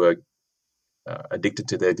volunteers who were addicted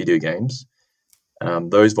to their video games.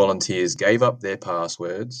 Those volunteers gave up their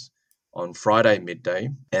passwords on Friday midday,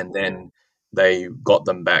 and then they got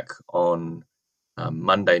them back on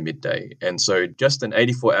Monday midday. And so just an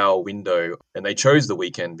 84-hour window, and they chose the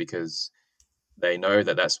weekend because they know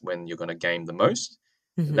that that's when you're going to game the most.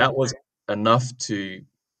 Mm-hmm. That was enough to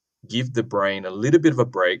give the brain a little bit of a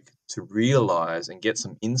break to realize and get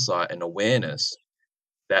some insight and awareness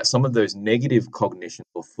that some of those negative cognitions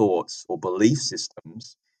or thoughts or belief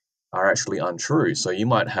systems are actually untrue. So you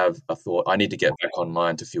might have a thought, I need to get back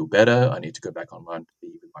online to feel better. I need to go back online to be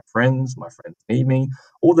with my friends. My friends need me.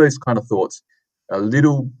 All those kind of thoughts. A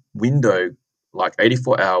little window, like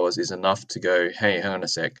 84 hours, is enough to go, hey, hang on a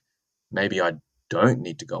sec. Maybe I don't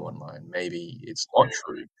need to go online. Maybe it's not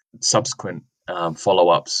true. Subsequent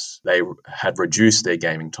follow-ups, they had reduced their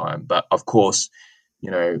gaming time. But of course,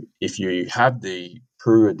 if you have the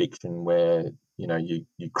true addiction where, you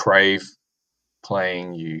crave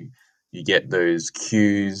playing, you get those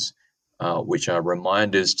cues, which are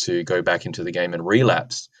reminders to go back into the game and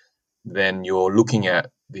relapse, then you're looking at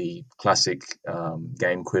the classic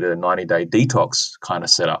game quitter 90-day detox kind of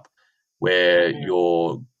setup, where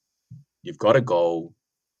you've got a goal,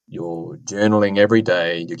 you're journaling every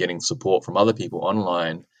day, you're getting support from other people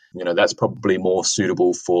online. That's probably more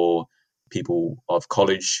suitable for people of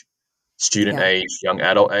college student Yeah. age, young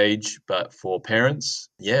adult age. But for parents,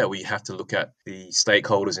 yeah, we have to look at the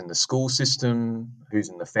stakeholders in the school system, who's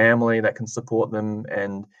in the family that can support them.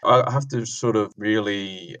 And I have to sort of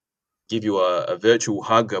really give you a virtual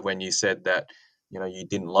hug when you said that, you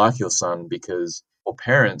didn't like your son, because for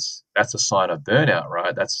parents, that's a sign of burnout,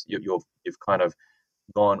 right? That's you've kind of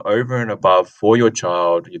gone over and above for your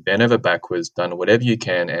child. You've bent over backwards, done whatever you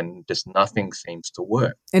can, and just nothing seems to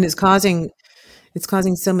work. And it's causing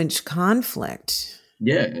so much conflict.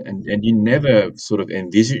 Yeah, and you never sort of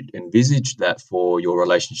envisage that for your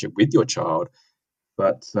relationship with your child.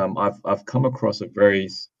 But I've come across a very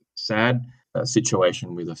sad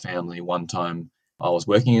situation with a family. One time, I was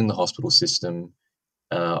working in the hospital system.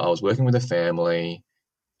 I was working with a family,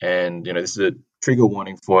 and this is a trigger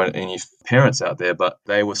warning for any parents out there. But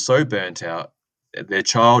they were so burnt out. Their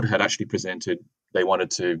child had actually presented. They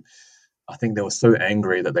wanted to. I think they were so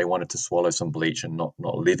angry that they wanted to swallow some bleach and not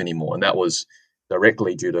live anymore. And that was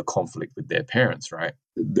directly due to conflict with their parents, right?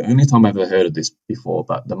 The only time I've ever heard of this before,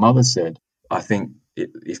 but the mother said, I think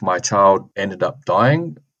if my child ended up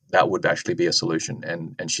dying, that would actually be a solution.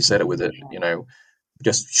 And she said it with it,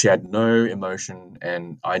 just she had no emotion.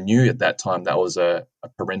 And I knew at that time that was a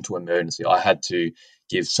parental emergency. I had to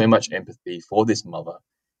give so much empathy for this mother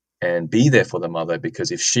and be there for the mother,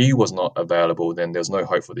 because if she was not available, then there's no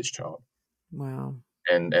hope for this child. Wow.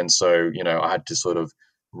 And so I had to sort of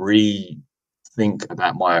rethink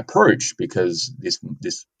about my approach, because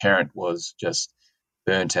this parent was just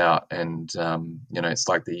burnt out. And it's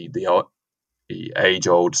like the age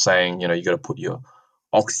old saying, you got to put your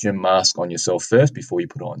oxygen mask on yourself first before you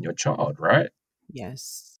put it on your child, right?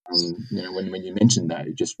 Yes. When you mentioned that,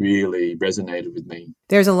 it just really resonated with me.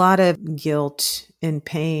 There's a lot of guilt and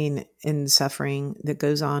pain and suffering that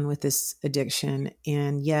goes on with this addiction.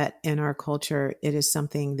 And yet in our culture, it is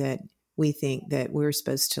something that we think that we're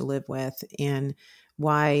supposed to live with. And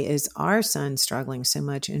why is our son struggling so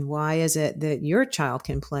much? And why is it that your child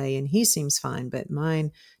can play and he seems fine, but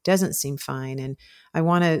mine doesn't seem fine? And I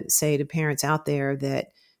want to say to parents out there that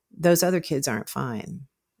those other kids aren't fine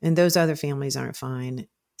and those other families aren't fine.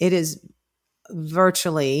 It is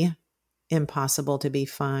virtually impossible to be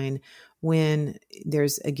fine when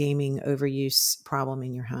there's a gaming overuse problem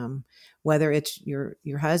in your home, whether it's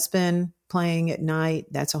your husband playing at night.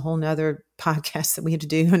 That's a whole nother podcast that we have to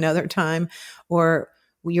do another time. Or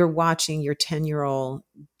you're watching your 10-year-old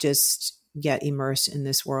just get immersed in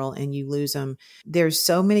this world and you lose them. There's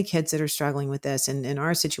so many kids that are struggling with this. And in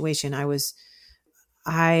our situation,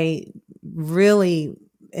 I really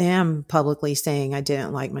am publicly saying I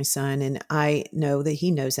didn't like my son. And I know that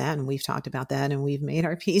he knows that. And we've talked about that and we've made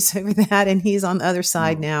our peace over that. And he's on the other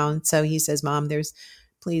side now. And so he says, Mom, there's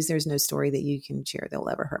no story that you can share that'll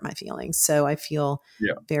ever hurt my feelings. So I feel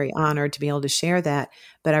very honored to be able to share that.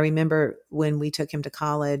 But I remember when we took him to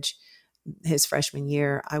college, his freshman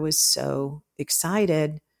year, I was so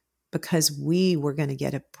excited because we were going to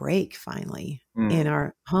get a break finally in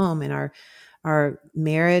our home, in our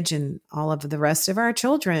marriage, and all of the rest of our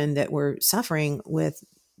children that were suffering with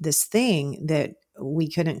this thing that we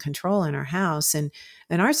couldn't control in our house. And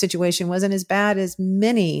our situation wasn't as bad as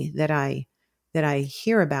many that I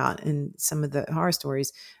hear about in some of the horror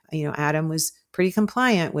stories. Adam was pretty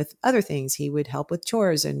compliant with other things. He would help with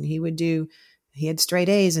chores and he had straight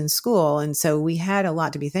A's in school. And so we had a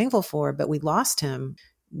lot to be thankful for, but we lost him.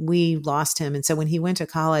 And so when he went to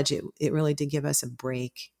college, it really did give us a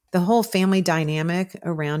break. The whole family dynamic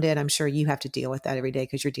around it, I'm sure you have to deal with that every day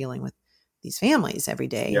because you're dealing with these families every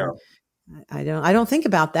day. Yeah. And I don't think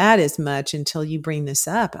about that as much until you bring this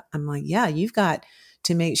up. I'm like, yeah, you've got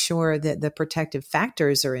to make sure that the protective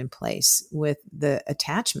factors are in place with the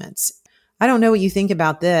attachments. I don't know what you think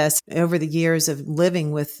about this. Over the years of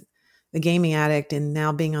living with a gaming addict and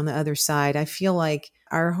now being on the other side, I feel like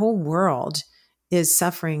our whole world is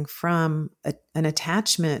suffering from an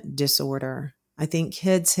attachment disorder. I think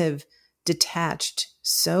kids have detached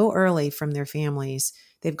so early from their families.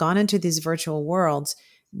 They've gone into these virtual worlds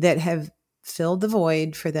that have filled the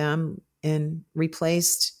void for them and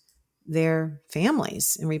replaced their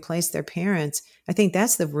families and replaced their parents. I think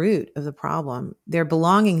that's the root of the problem. They're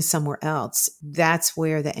belonging somewhere else. That's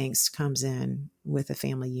where the angst comes in with a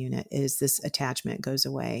family unit, is this attachment goes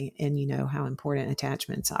away. And you know how important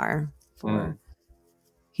attachments are for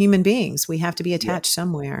human beings. We have to be attached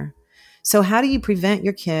somewhere. So how do you prevent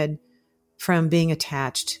your kid from being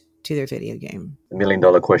attached to their video game? $1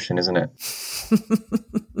 million question, isn't it?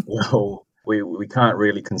 Well, we can't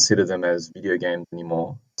really consider them as video games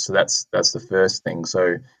anymore. So that's the first thing.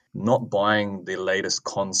 So not buying the latest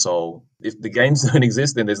console. If the games don't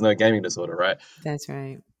exist, then there's no gaming disorder, right? That's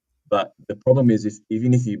right. But the problem is,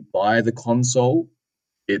 even if you buy the console,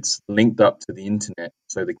 it's linked up to the internet,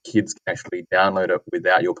 so the kids can actually download it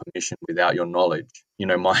without your permission, without your knowledge.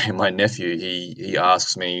 My nephew, he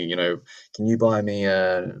asks me, can you buy me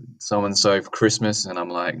so and so for Christmas? And I'm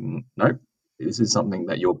like, nope, this is something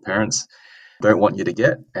that your parents don't want you to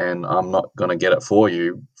get, and I'm not going to get it for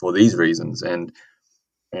you for these reasons. And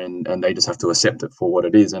they just have to accept it for what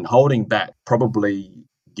it is. And holding back probably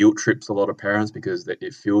guilt trips a lot of parents because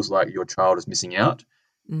it feels like your child is missing out.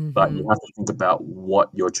 But you have to think about what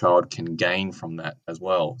your child can gain from that as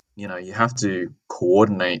well. You have to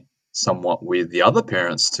coordinate somewhat with the other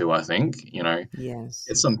parents too, I think. Yes.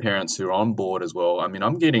 Get some parents who are on board as well. I mean,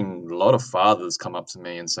 I'm getting a lot of fathers come up to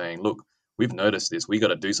me and saying, look, we've noticed this. We got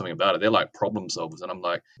to do something about it. They're like problem solvers. And I'm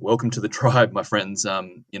like, welcome to the tribe, my friends.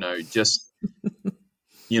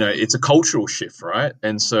 It's a cultural shift, right?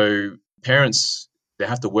 And so parents, they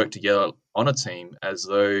have to work together on a team as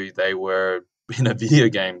though they were in a video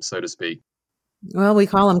game, so to speak. Well, we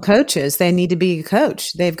call them coaches. They need to be a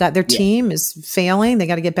coach. They've got their Yeah. team is failing. They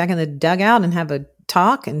got to get back in the dugout and have a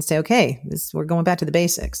talk and say, okay, we're going back to the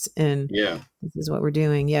basics. And this is what we're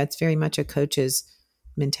doing. Yeah, it's very much a coach's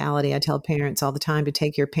mentality. I tell parents all the time to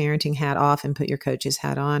take your parenting hat off and put your coach's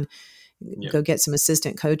hat on. Go get some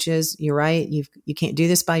assistant coaches. You're right. You can't do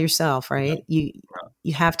this by yourself, right?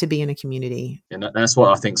 You have to be in a community. And that's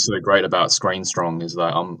what I think is so great about Screen Strong is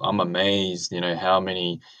that I'm amazed, how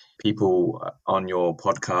many people on your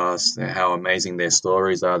podcast, how amazing their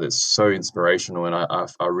stories are. That's so inspirational, and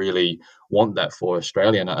I really want that for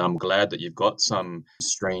Australia. And I'm glad that you've got some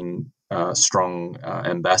strong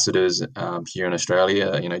ambassadors here in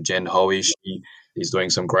Australia. Jen Hoey, she is doing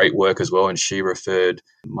some great work as well, and she referred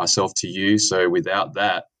myself to you. So without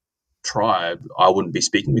that tribe, I wouldn't be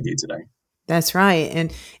speaking with you today. That's right.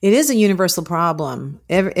 And it is a universal problem.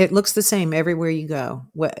 It looks the same everywhere you go,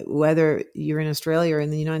 whether you're in Australia or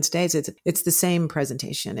in the United States, it's the same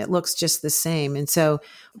presentation. It looks just the same. And so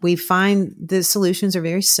we find the solutions are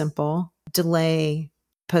very simple: delay,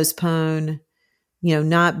 postpone,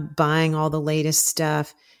 not buying all the latest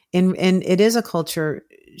stuff. And it is a culture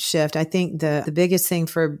shift. I think the biggest thing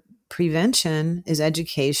for prevention is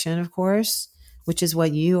education, of course, which is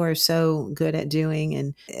what you are so good at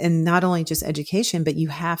doing. And not only just education, but you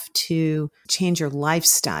have to change your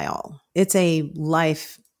lifestyle. It's a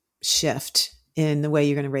life shift in the way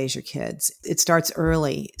you're going to raise your kids. It starts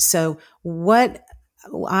early. So what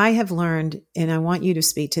I have learned, and I want you to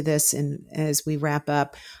speak to this and as we wrap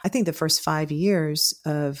up, I think the first 5 years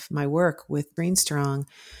of my work with Green Strong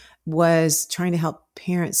was trying to help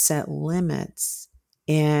parents set limits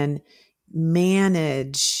and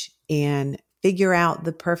manage and figure out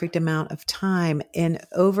the perfect amount of time. And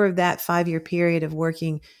over that 5-year period of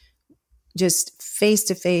working just face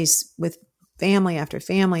to face with family after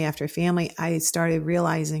family after family, I started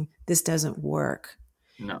realizing this doesn't work.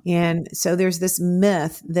 No. And so there's this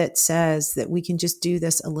myth that says that we can just do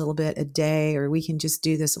this a little bit a day, or we can just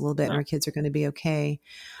do this a little bit and our kids are going to be okay.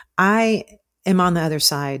 I am on the other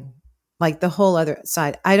side, like the whole other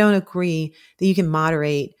side. I don't agree that you can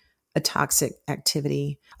moderate a toxic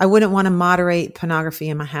activity. I wouldn't want to moderate pornography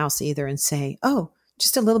in my house either and say, oh,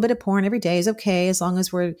 just a little bit of porn every day is okay as long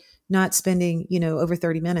as we're not spending, over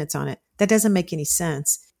 30 minutes on it. That doesn't make any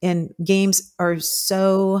sense. And games are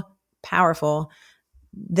so powerful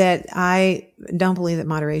that I don't believe that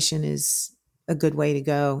moderation is a good way to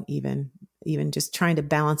go, even just trying to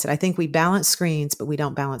balance it. I think we balance screens, but we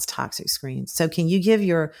don't balance toxic screens. So can you give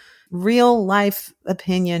your real life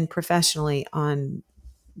opinion professionally on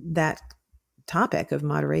that topic of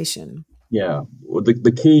moderation? Yeah. Well,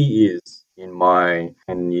 the key is, in my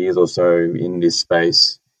 10 years or so in this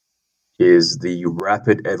space, is the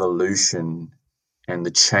rapid evolution and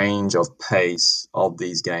the change of pace of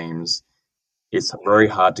these games. It's very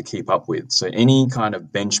hard to keep up with. So any kind of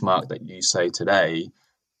benchmark that you say today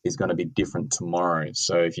is going to be different tomorrow.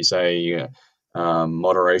 So if you say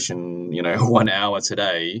moderation, 1 hour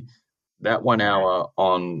today, that 1 hour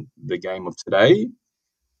on the game of today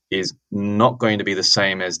is not going to be the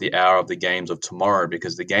same as the hour of the games of tomorrow,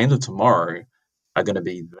 because the games of tomorrow are going to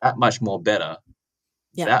be that much more better,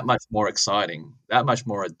 that much more exciting, that much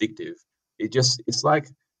more addictive. It's like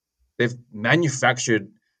they've manufactured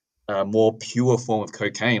a more pure form of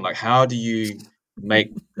cocaine. Like, how do you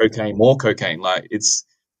make cocaine more cocaine? Like, it's,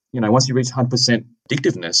 once you reach 100%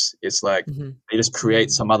 addictiveness, it's like they just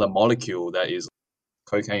create some other molecule that is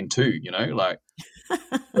cocaine too, like,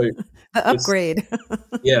 so The upgrade.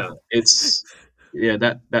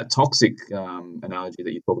 that toxic analogy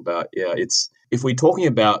that you talk about. Yeah, it's, if we're talking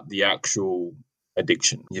about the actual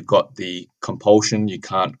addiction. You've got the compulsion you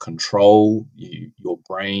can't control. Your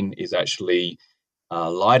brain is actually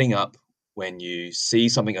lighting up when you see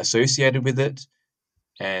something associated with it,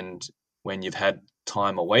 and when you've had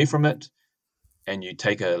time away from it, and you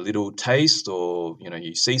take a little taste, or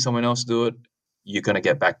you see someone else do it, you're going to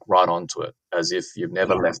get back right onto it as if you've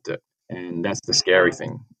never left it. And that's the scary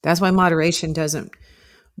thing. That's why moderation doesn't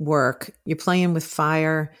work. You're playing with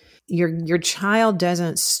fire. Your child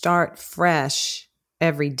doesn't start fresh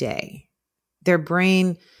every day. Their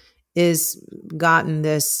brain is gotten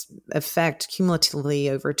this effect cumulatively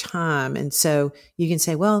over time. And so you can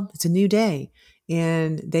say, well, it's a new day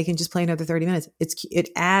and they can just play another 30 minutes. It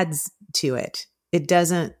adds to it. It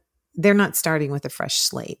doesn't, they're not starting with a fresh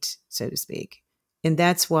slate, so to speak. And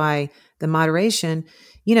that's why the moderation,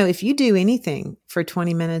 if you do anything for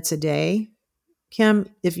 20 minutes a day, Kim,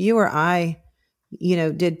 if you or I,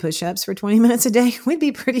 did push-ups for 20 minutes a day, we'd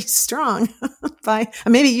be pretty strong.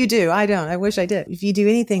 Maybe you do. I don't. I wish I did. If you do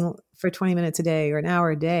anything for 20 minutes a day or an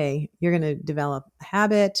hour a day, you're going to develop a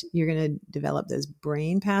habit. You're going to develop those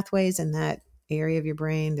brain pathways in that area of your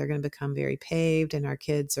brain. They're going to become very paved. And our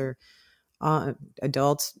kids are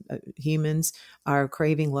adults, humans are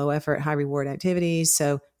craving low effort, high reward activities.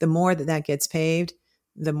 So the more that gets paved,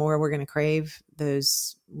 the more we're going to crave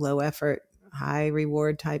those low effort, high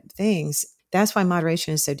reward type things. That's why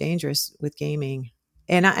moderation is so dangerous with gaming.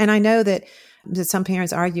 And I know that some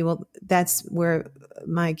parents argue, well, that's where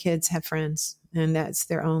my kids have friends and that's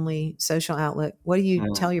their only social outlet. What do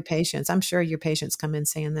you tell your patients? I'm sure your patients come in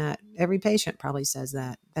saying that. Every patient probably says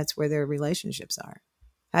that. That's where their relationships are.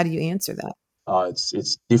 How do you answer that?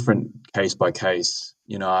 It's different case by case.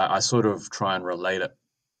 I sort of try and relate it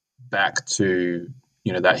back to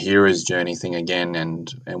that hero's journey thing again, and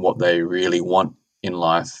what they really want in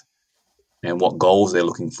life, and what goals they're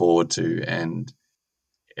looking forward to. And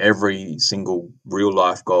every single real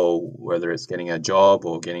life goal, whether it's getting a job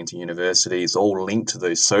or getting to university, is all linked to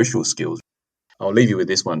those social skills. I'll leave you with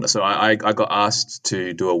this one. So I got asked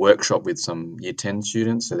to do a workshop with some year 10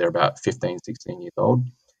 students. So they're about 15, 16 years old.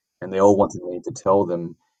 And they all wanted me to tell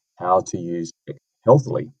them how to use it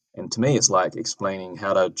healthily. And to me, it's like explaining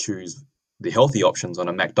how to choose the healthy options on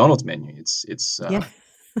a McDonald's menu. It's Yeah.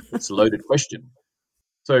 it's a loaded question.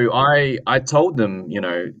 So I told them,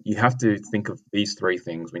 you have to think of these three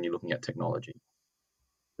things when you're looking at technology.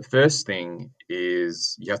 The first thing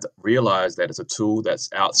is you have to realize that it's a tool that's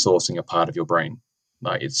outsourcing a part of your brain.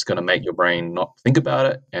 Like, it's going to make your brain not think about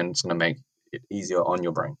it, and it's going to make it easier on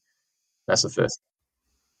your brain. That's the first thing.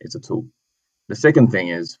 It's a tool. The second thing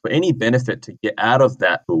is, for any benefit to get out of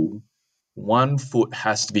that tool, one foot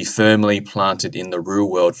has to be firmly planted in the real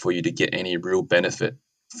world for you to get any real benefit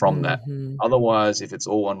from that. Otherwise, if it's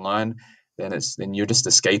all online, then you're just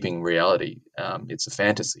escaping reality. It's a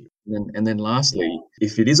fantasy. And then lastly,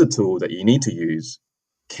 if it is a tool that you need to use,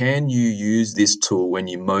 can you use this tool when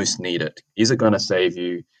you most need it? Is it going to save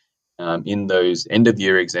you in those end of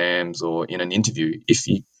year exams or in an interview? If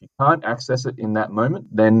you can't access it in that moment,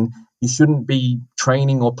 then you shouldn't be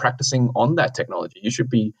training or practicing on that technology. You should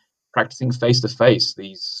be practicing face to face,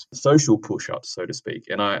 these social push-ups, so to speak.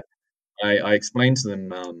 And I explained to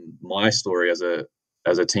them my story as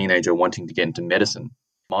a teenager wanting to get into medicine.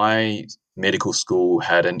 My medical school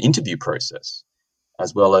had an interview process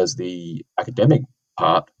as well as the academic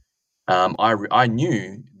part. I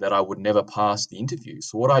knew that I would never pass the interview.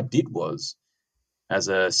 So what I did was, as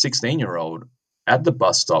a 16-year-old at the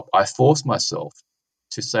bus stop, I forced myself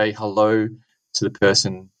to say hello to the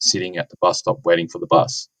person sitting at the bus stop waiting for the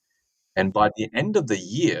bus. And by the end of the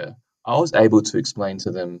year, I was able to explain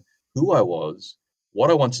to them who I was,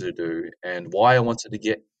 what I wanted to do, and why I wanted to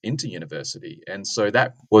get into university. And so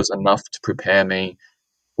that was enough to prepare me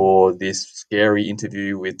for this scary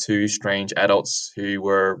interview with two strange adults who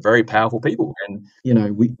were very powerful people. And,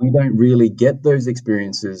 we don't really get those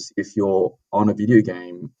experiences if you're on a video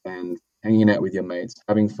game and hanging out with your mates,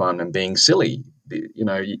 having fun and being silly.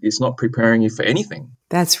 It's not preparing you for anything.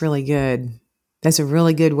 That's really good. That's a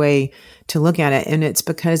really good way to look at it. And it's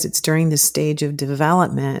because it's during the stage of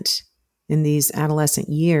development in these adolescent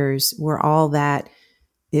years where all that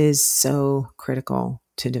is so critical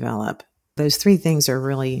to develop. Those three things are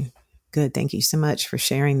really good. Thank you so much for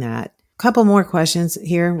sharing that. A couple more questions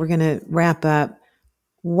here. We're going to wrap up.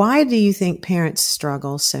 Why do you think parents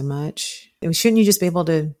struggle so much? Shouldn't you just be able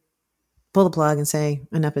to pull the plug and say,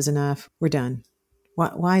 enough is enough, we're done?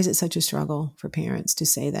 Why is it such a struggle for parents to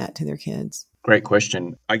say that to their kids? Great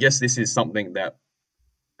question. I guess this is something that,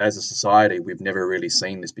 as a society, we've never really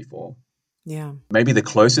seen this before. Yeah. Maybe the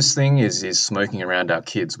closest thing is smoking around our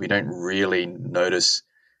kids. We don't really notice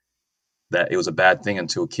that it was a bad thing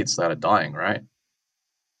until kids started dying, right?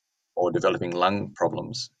 or developing lung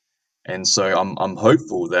problems. And so I'm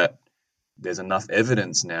hopeful that there's enough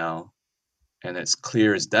evidence now, and it's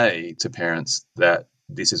clear as day to parents that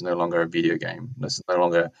this is no longer a video game. This is no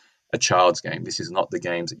longer a child's game. This is not the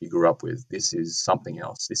games that you grew up with. This is something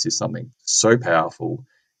else. This is something so powerful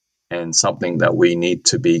and something that we need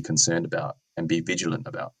to be concerned about and be vigilant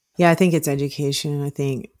about. Yeah, I think it's education. I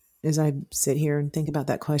think as I sit here and think about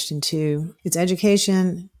that question too, it's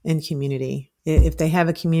education and community. If they have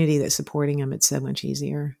a community that's supporting them, it's so much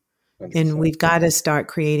easier. 100%. And we've got to start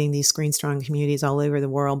creating these Screen Strong communities all over the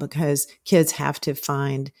world, because kids have to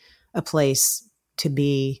find a place to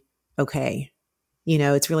be okay. You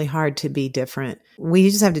know, it's really hard to be different. We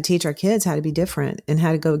just have to teach our kids how to be different and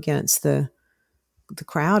how to go against the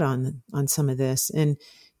crowd on some of this. And,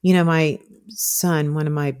 you know, my son, one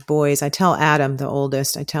of my boys, I tell Adam, the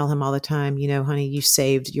oldest, I tell him all the time, you know, honey, you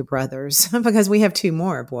saved your brothers because we have two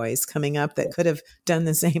more boys coming up that could have done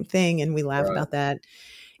the same thing. And we laugh about that.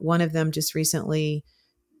 One of them just recently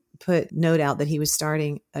put note out that he was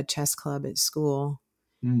starting a chess club at school.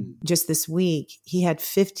 Just this week, he had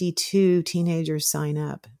 52 teenagers sign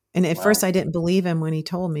up. And at first I didn't believe him when he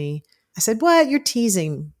told me. I said, "What? You're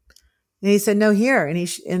teasing." And he said, "No, here."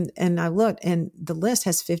 And and I looked, and the list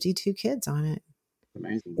has 52 kids on it.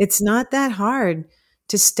 Amazing. It's not that hard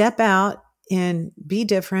to step out and be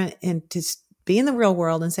different and to be in the real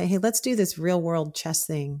world and say, "Hey, let's do this real world chess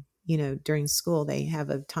thing." You know, during school, they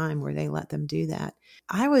have a time where they let them do that.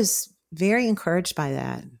 I was very encouraged by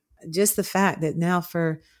that. Just the fact that now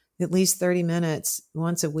for at least 30 minutes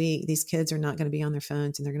once a week, these kids are not going to be on their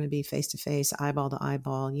phones, and they're going to be face to face, eyeball to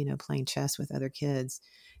eyeball, you know, playing chess with other kids.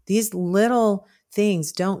 These little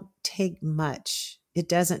things don't take much. It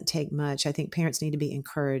doesn't take much. I think parents need to be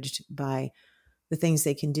encouraged by the things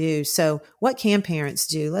they can do. So what can parents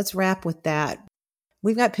do? Let's wrap with that.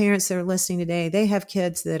 We've got parents that are listening today. They have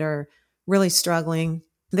kids that are really struggling.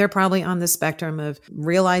 They're probably on the spectrum of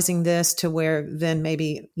realizing this to where then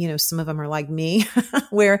maybe, you know, some of them are like me,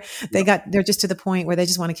 where they're just to the point where they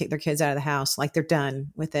just want to kick their kids out of the house. Like they're done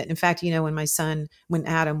with it. In fact, you know, when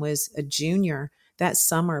Adam was a junior, that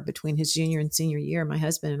summer between his junior and senior year, my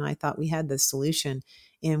husband and I thought we had the solution.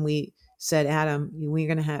 And we said, "Adam,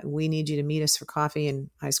 we need you to meet us for coffee and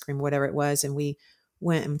ice cream, whatever it was." And we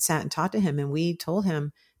went and sat and talked to him, and we told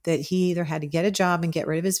him that he either had to get a job and get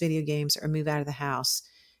rid of his video games or move out of the house.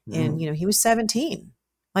 And, you know, he was 17.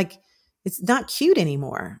 Like, it's not cute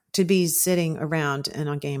anymore to be sitting around and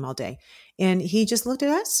on game all day. And he just looked at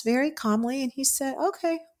us very calmly and he said,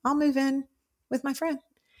 "Okay, I'll move in with my friend."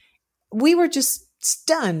 We were just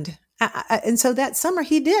stunned. And so that summer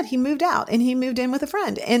he moved out and he moved in with a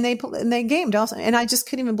friend, and they gamed also. And I just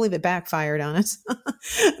couldn't even believe it backfired on us.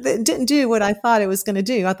 It didn't do what I thought it was going to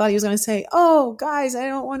do. I thought he was going to say, "Oh guys, I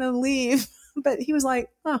don't want to leave." But he was like,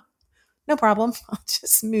 "Oh, no problem. I'll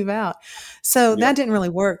just move out." So that didn't really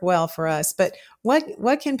work well for us. But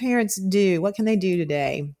what can parents do? What can they do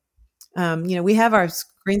today? You know, we have our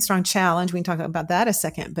Screen Strong Challenge. We can talk about that a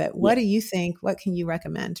second. But what do you think? What can you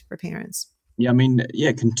recommend for parents? Yeah, I mean,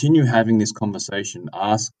 continue having this conversation.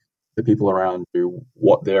 Ask the people around you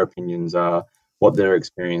what their opinions are, what their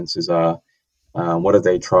experiences are, what have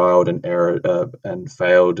they trialed and errored and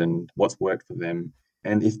failed, and what's worked for them.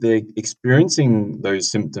 And if they're experiencing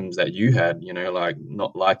those symptoms that you had, you know, like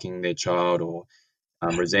not liking their child or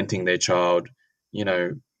resenting their child, you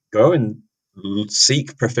know, go and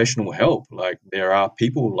seek professional help. Like there are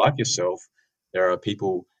people like yourself, there are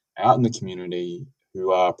people out in the community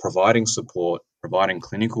who are providing support, providing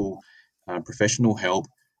clinical, professional help.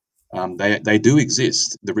 They do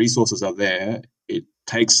exist. The resources are there. It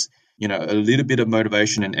takes, you know, a little bit of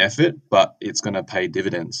motivation and effort, but it's going to pay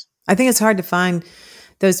dividends. I think it's hard to find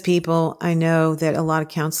those people. I know that a lot of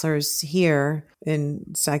counselors here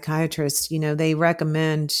and psychiatrists, you know, they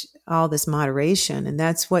recommend all this moderation, and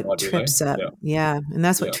that's what trips up. And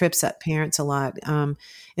that's what trips up parents a lot. And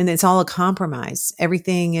it's all a compromise.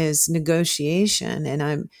 Everything is negotiation.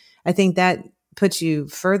 And I think that puts you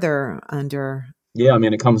further under. Yeah, I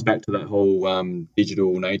mean, it comes back to that whole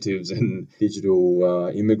digital natives and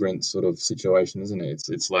digital immigrants sort of situation, isn't it?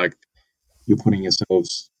 It's like you're putting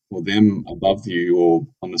yourselves or them above you or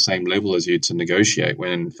on the same level as you to negotiate,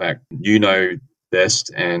 when in fact you know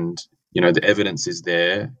best, and you know the evidence is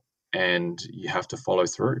there, and you have to follow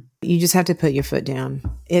through. You just have to put your foot down.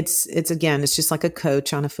 It's just like a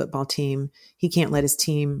coach on a football team. He can't let his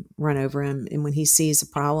team run over him, and when he sees a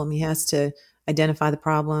problem, he has to identify the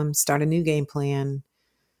problem, start a new game plan,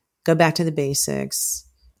 go back to the basics.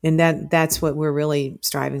 And that's what we're really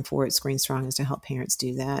striving for at Screen Strong, is to help parents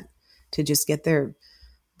do that, to just get their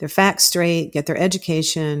their facts straight, get their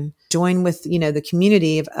education, join with, the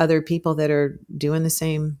community of other people that are doing the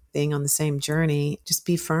same thing on the same journey. Just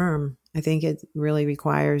be firm. I think it really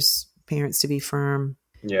requires parents to be firm.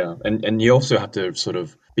 Yeah, and you also have to sort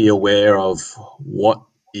of be aware of what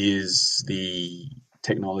is the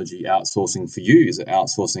technology outsourcing for you. Is it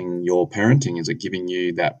outsourcing your parenting? Is it giving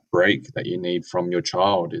you that break that you need from your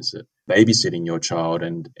child? Is it babysitting your child?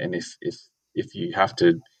 And if you have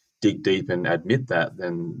to dig deep and admit that,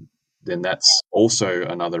 then that's also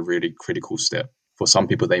another really critical step. For some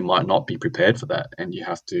people, they might not be prepared for that, and you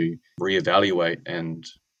have to reevaluate and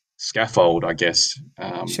scaffold, I guess,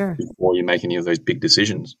 Sure. before you make any of those big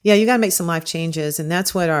decisions. Yeah, you got to make some life changes. And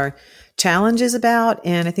that's what our challenge is about.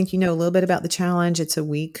 And I think you know a little bit about the challenge. It's a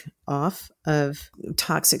week off of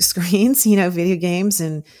toxic screens, video games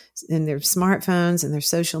and their smartphones and their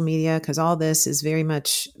social media, because all this is very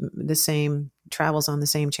much the same, travels on the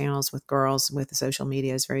same channels with girls. With the social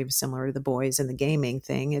media is very similar to the boys and the gaming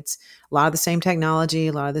thing. It's a lot of the same technology,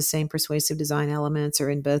 a lot of the same persuasive design elements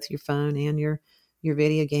are in both your phone and your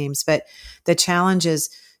video games. But the challenge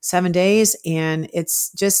is 7 days, and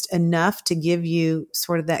it's just enough to give you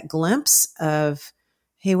sort of that glimpse of,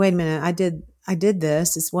 hey, wait a minute, I did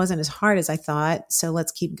this. This wasn't as hard as I thought. So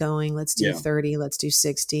let's keep going. Let's do 30. Let's do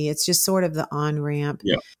 60. It's just sort of the on-ramp.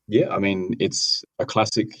 Yeah. Yeah. I mean, it's a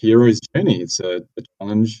classic hero's journey. It's a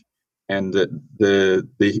challenge. And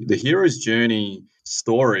the hero's journey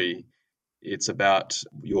story, it's about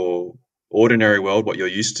your ordinary world, what you're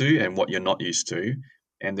used to and what you're not used to.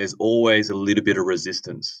 And there's always a little bit of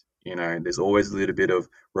resistance. There's always a little bit of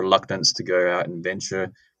reluctance to go out and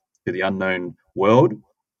venture to the unknown world.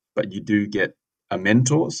 But you do get a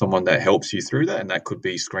mentor, someone that helps you through that. And that could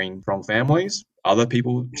be Screen Strong Families, other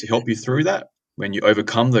people to help you through that. When you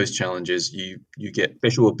overcome those challenges, you get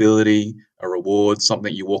special ability, a reward,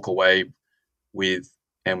 something you walk away with.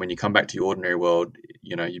 And when you come back to your ordinary world,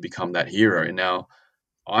 you become that hero. And now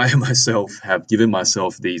I myself have given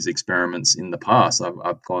myself these experiments in the past.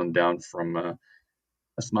 I've gone down from a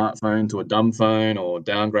smartphone to a dumb phone, or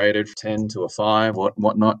downgraded 10 to a 5 or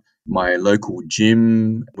whatnot. My local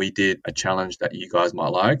gym, we did a challenge that you guys might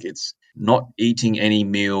like. It's not eating any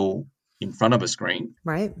meal in front of a screen.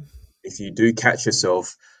 Right. If you do catch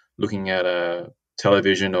yourself looking at a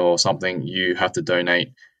television or something, you have to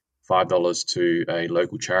donate $5 to a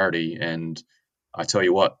local charity. And I tell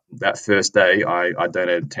you what, that first day, I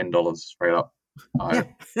donated $10 straight up. I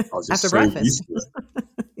was just After so breakfast. used to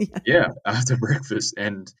it. Yeah, after breakfast.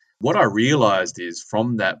 And what I realized is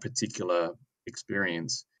from that particular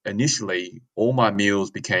experience, initially, all my meals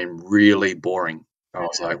became really boring. I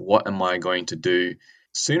was like, what am I going to do?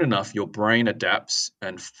 Soon enough, your brain adapts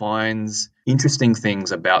and finds interesting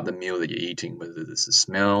things about the meal that you're eating, whether it's the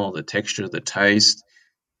smell, the texture, the taste,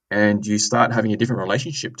 and you start having a different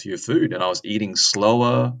relationship to your food. And I was eating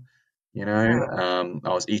slower, I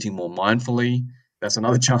was eating more mindfully. That's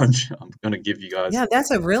another challenge I'm going to give you guys. Yeah,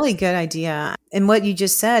 that's a really good idea. And what you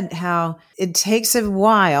just said, how it takes a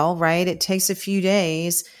while, right? It takes a few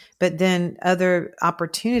days, but then other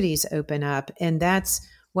opportunities open up. And that's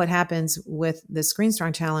what happens with the Screen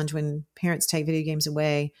Strong Challenge. When parents take video games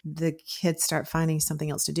away, the kids start finding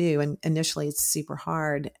something else to do. And initially it's super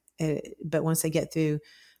hard. But once they get through,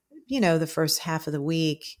 the first half of the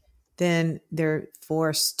week, then they're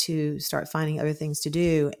forced to start finding other things to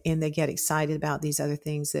do, and they get excited about these other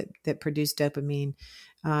things that produce dopamine.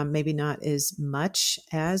 Maybe not as much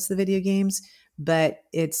as the video games, but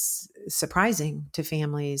it's surprising to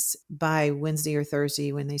families by Wednesday or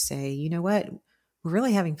Thursday when they say, you know what, we're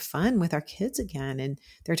really having fun with our kids again, and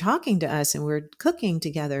they're talking to us, and we're cooking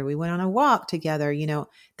together. We went on a walk together.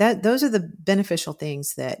 That those are the beneficial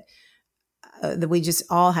things that we just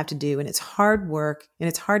all have to do. And it's hard work, and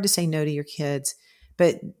it's hard to say no to your kids,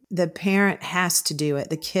 but the parent has to do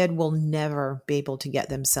it. The kid will never be able to get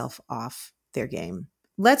themselves off their game.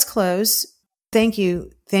 Let's close. Thank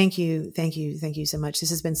you. Thank you. Thank you. Thank you so much.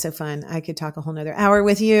 This has been so fun. I could talk a whole nother hour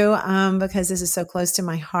with you because this is so close to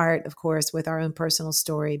my heart, of course, with our own personal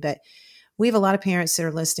story. But we have a lot of parents that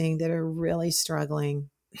are listening that are really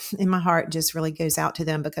struggling. And my heart just really goes out to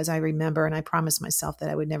them, because I remember, and I promised myself that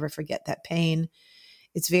I would never forget that pain.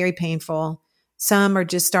 It's very painful. Some are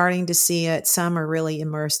just starting to see it. Some are really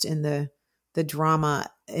immersed in the drama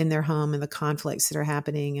in their home and the conflicts that are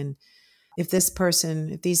happening. And if these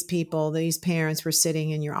people, these parents were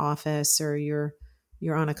sitting in your office, or you're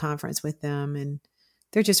on a conference with them, and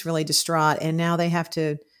they're just really distraught, and now they have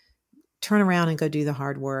to turn around and go do the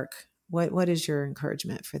hard work. What is your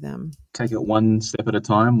encouragement for them? Take it one step at a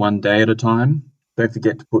time, one day at a time. Don't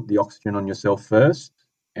forget to put the oxygen on yourself first,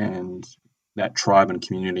 and that tribe and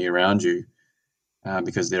community around you.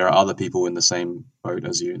 because there are other people in the same boat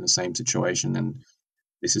as you, in the same situation. And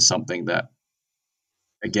this is something that,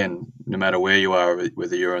 again, no matter where you are,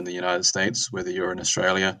 whether you're in the United States, whether you're in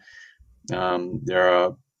Australia, there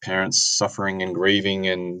are parents suffering and grieving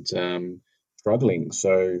and struggling.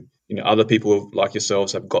 So, other people like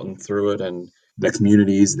yourselves have gotten through it, and the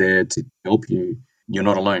community is there to help you. You're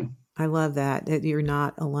not alone. I love that you're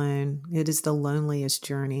not alone. It is the loneliest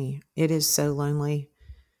journey. It is so lonely.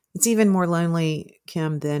 It's even more lonely,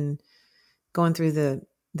 Kim, than going through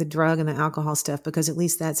the drug and the alcohol stuff, because at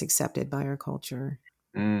least that's accepted by our culture.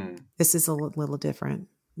 This is a little different.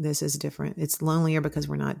 This is different. It's lonelier because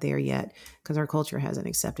we're not there yet, because our culture hasn't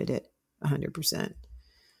accepted it 100%.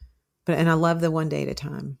 And I love the one day at a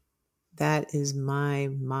time. That is my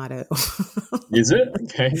motto. Is it?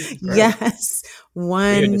 Okay. Great. Yes.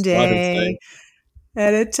 One day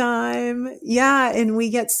at a time. Yeah. And we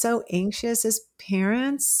get so anxious as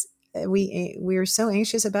parents. We're so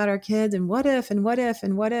anxious about our kids, and what if, and what if,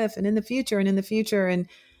 and what if, and in the future, and in the future. And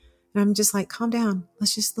I'm just like, calm down.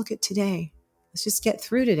 Let's just look at today. Let's just get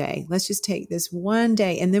through today. Let's just take this one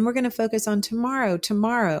day. And then we're going to focus on tomorrow.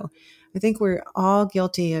 I think we're all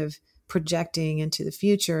guilty of projecting into the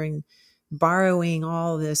future and borrowing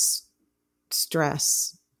all this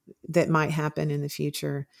stress that might happen in the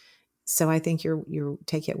future. So I think you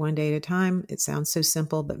take it one day at a time. It sounds so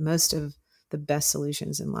simple, but most of the best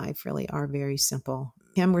solutions in life really are very simple.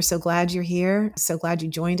 Kim, we're so glad you're here. So glad you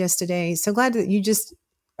joined us today. So glad that you just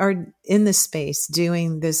are in this space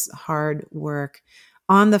doing this hard work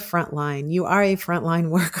on the front line. You are a frontline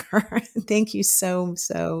worker. Thank you so,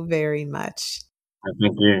 so very much.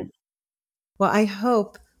 Thank you. Well, I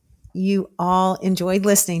hope you all enjoyed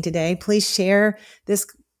listening today. Please share this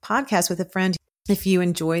podcast with a friend. If you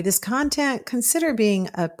enjoy this content, consider being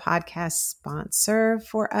a podcast sponsor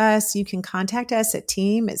for us. You can contact us at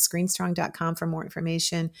team@screenstrong.com for more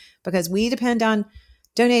information, because we depend on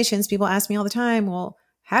donations. People ask me all the time, well,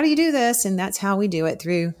 how do you do this? And that's how we do it,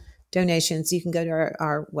 through donations. You can go to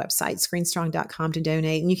our website, screenstrong.com, to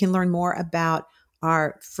donate, and you can learn more about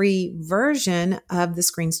our free version of the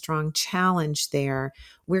ScreenStrong Challenge there.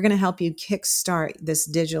 We're going to help you kickstart this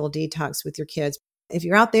digital detox with your kids. If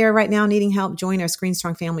you're out there right now needing help, join our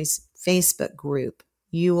ScreenStrong Families Facebook group.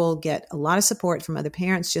 You will get a lot of support from other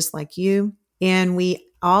parents just like you. And we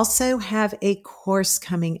also have a course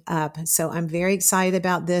coming up. So I'm very excited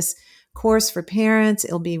about this course for parents.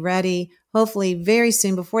 It'll be ready hopefully very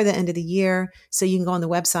soon, before the end of the year. So you can go on the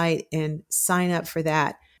website and sign up for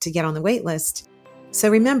that to get on the wait list. So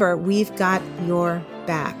remember, we've got your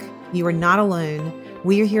back. You are not alone.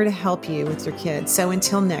 We are here to help you with your kids. So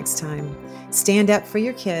until next time, stand up for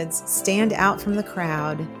your kids, stand out from the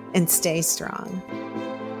crowd, and stay strong.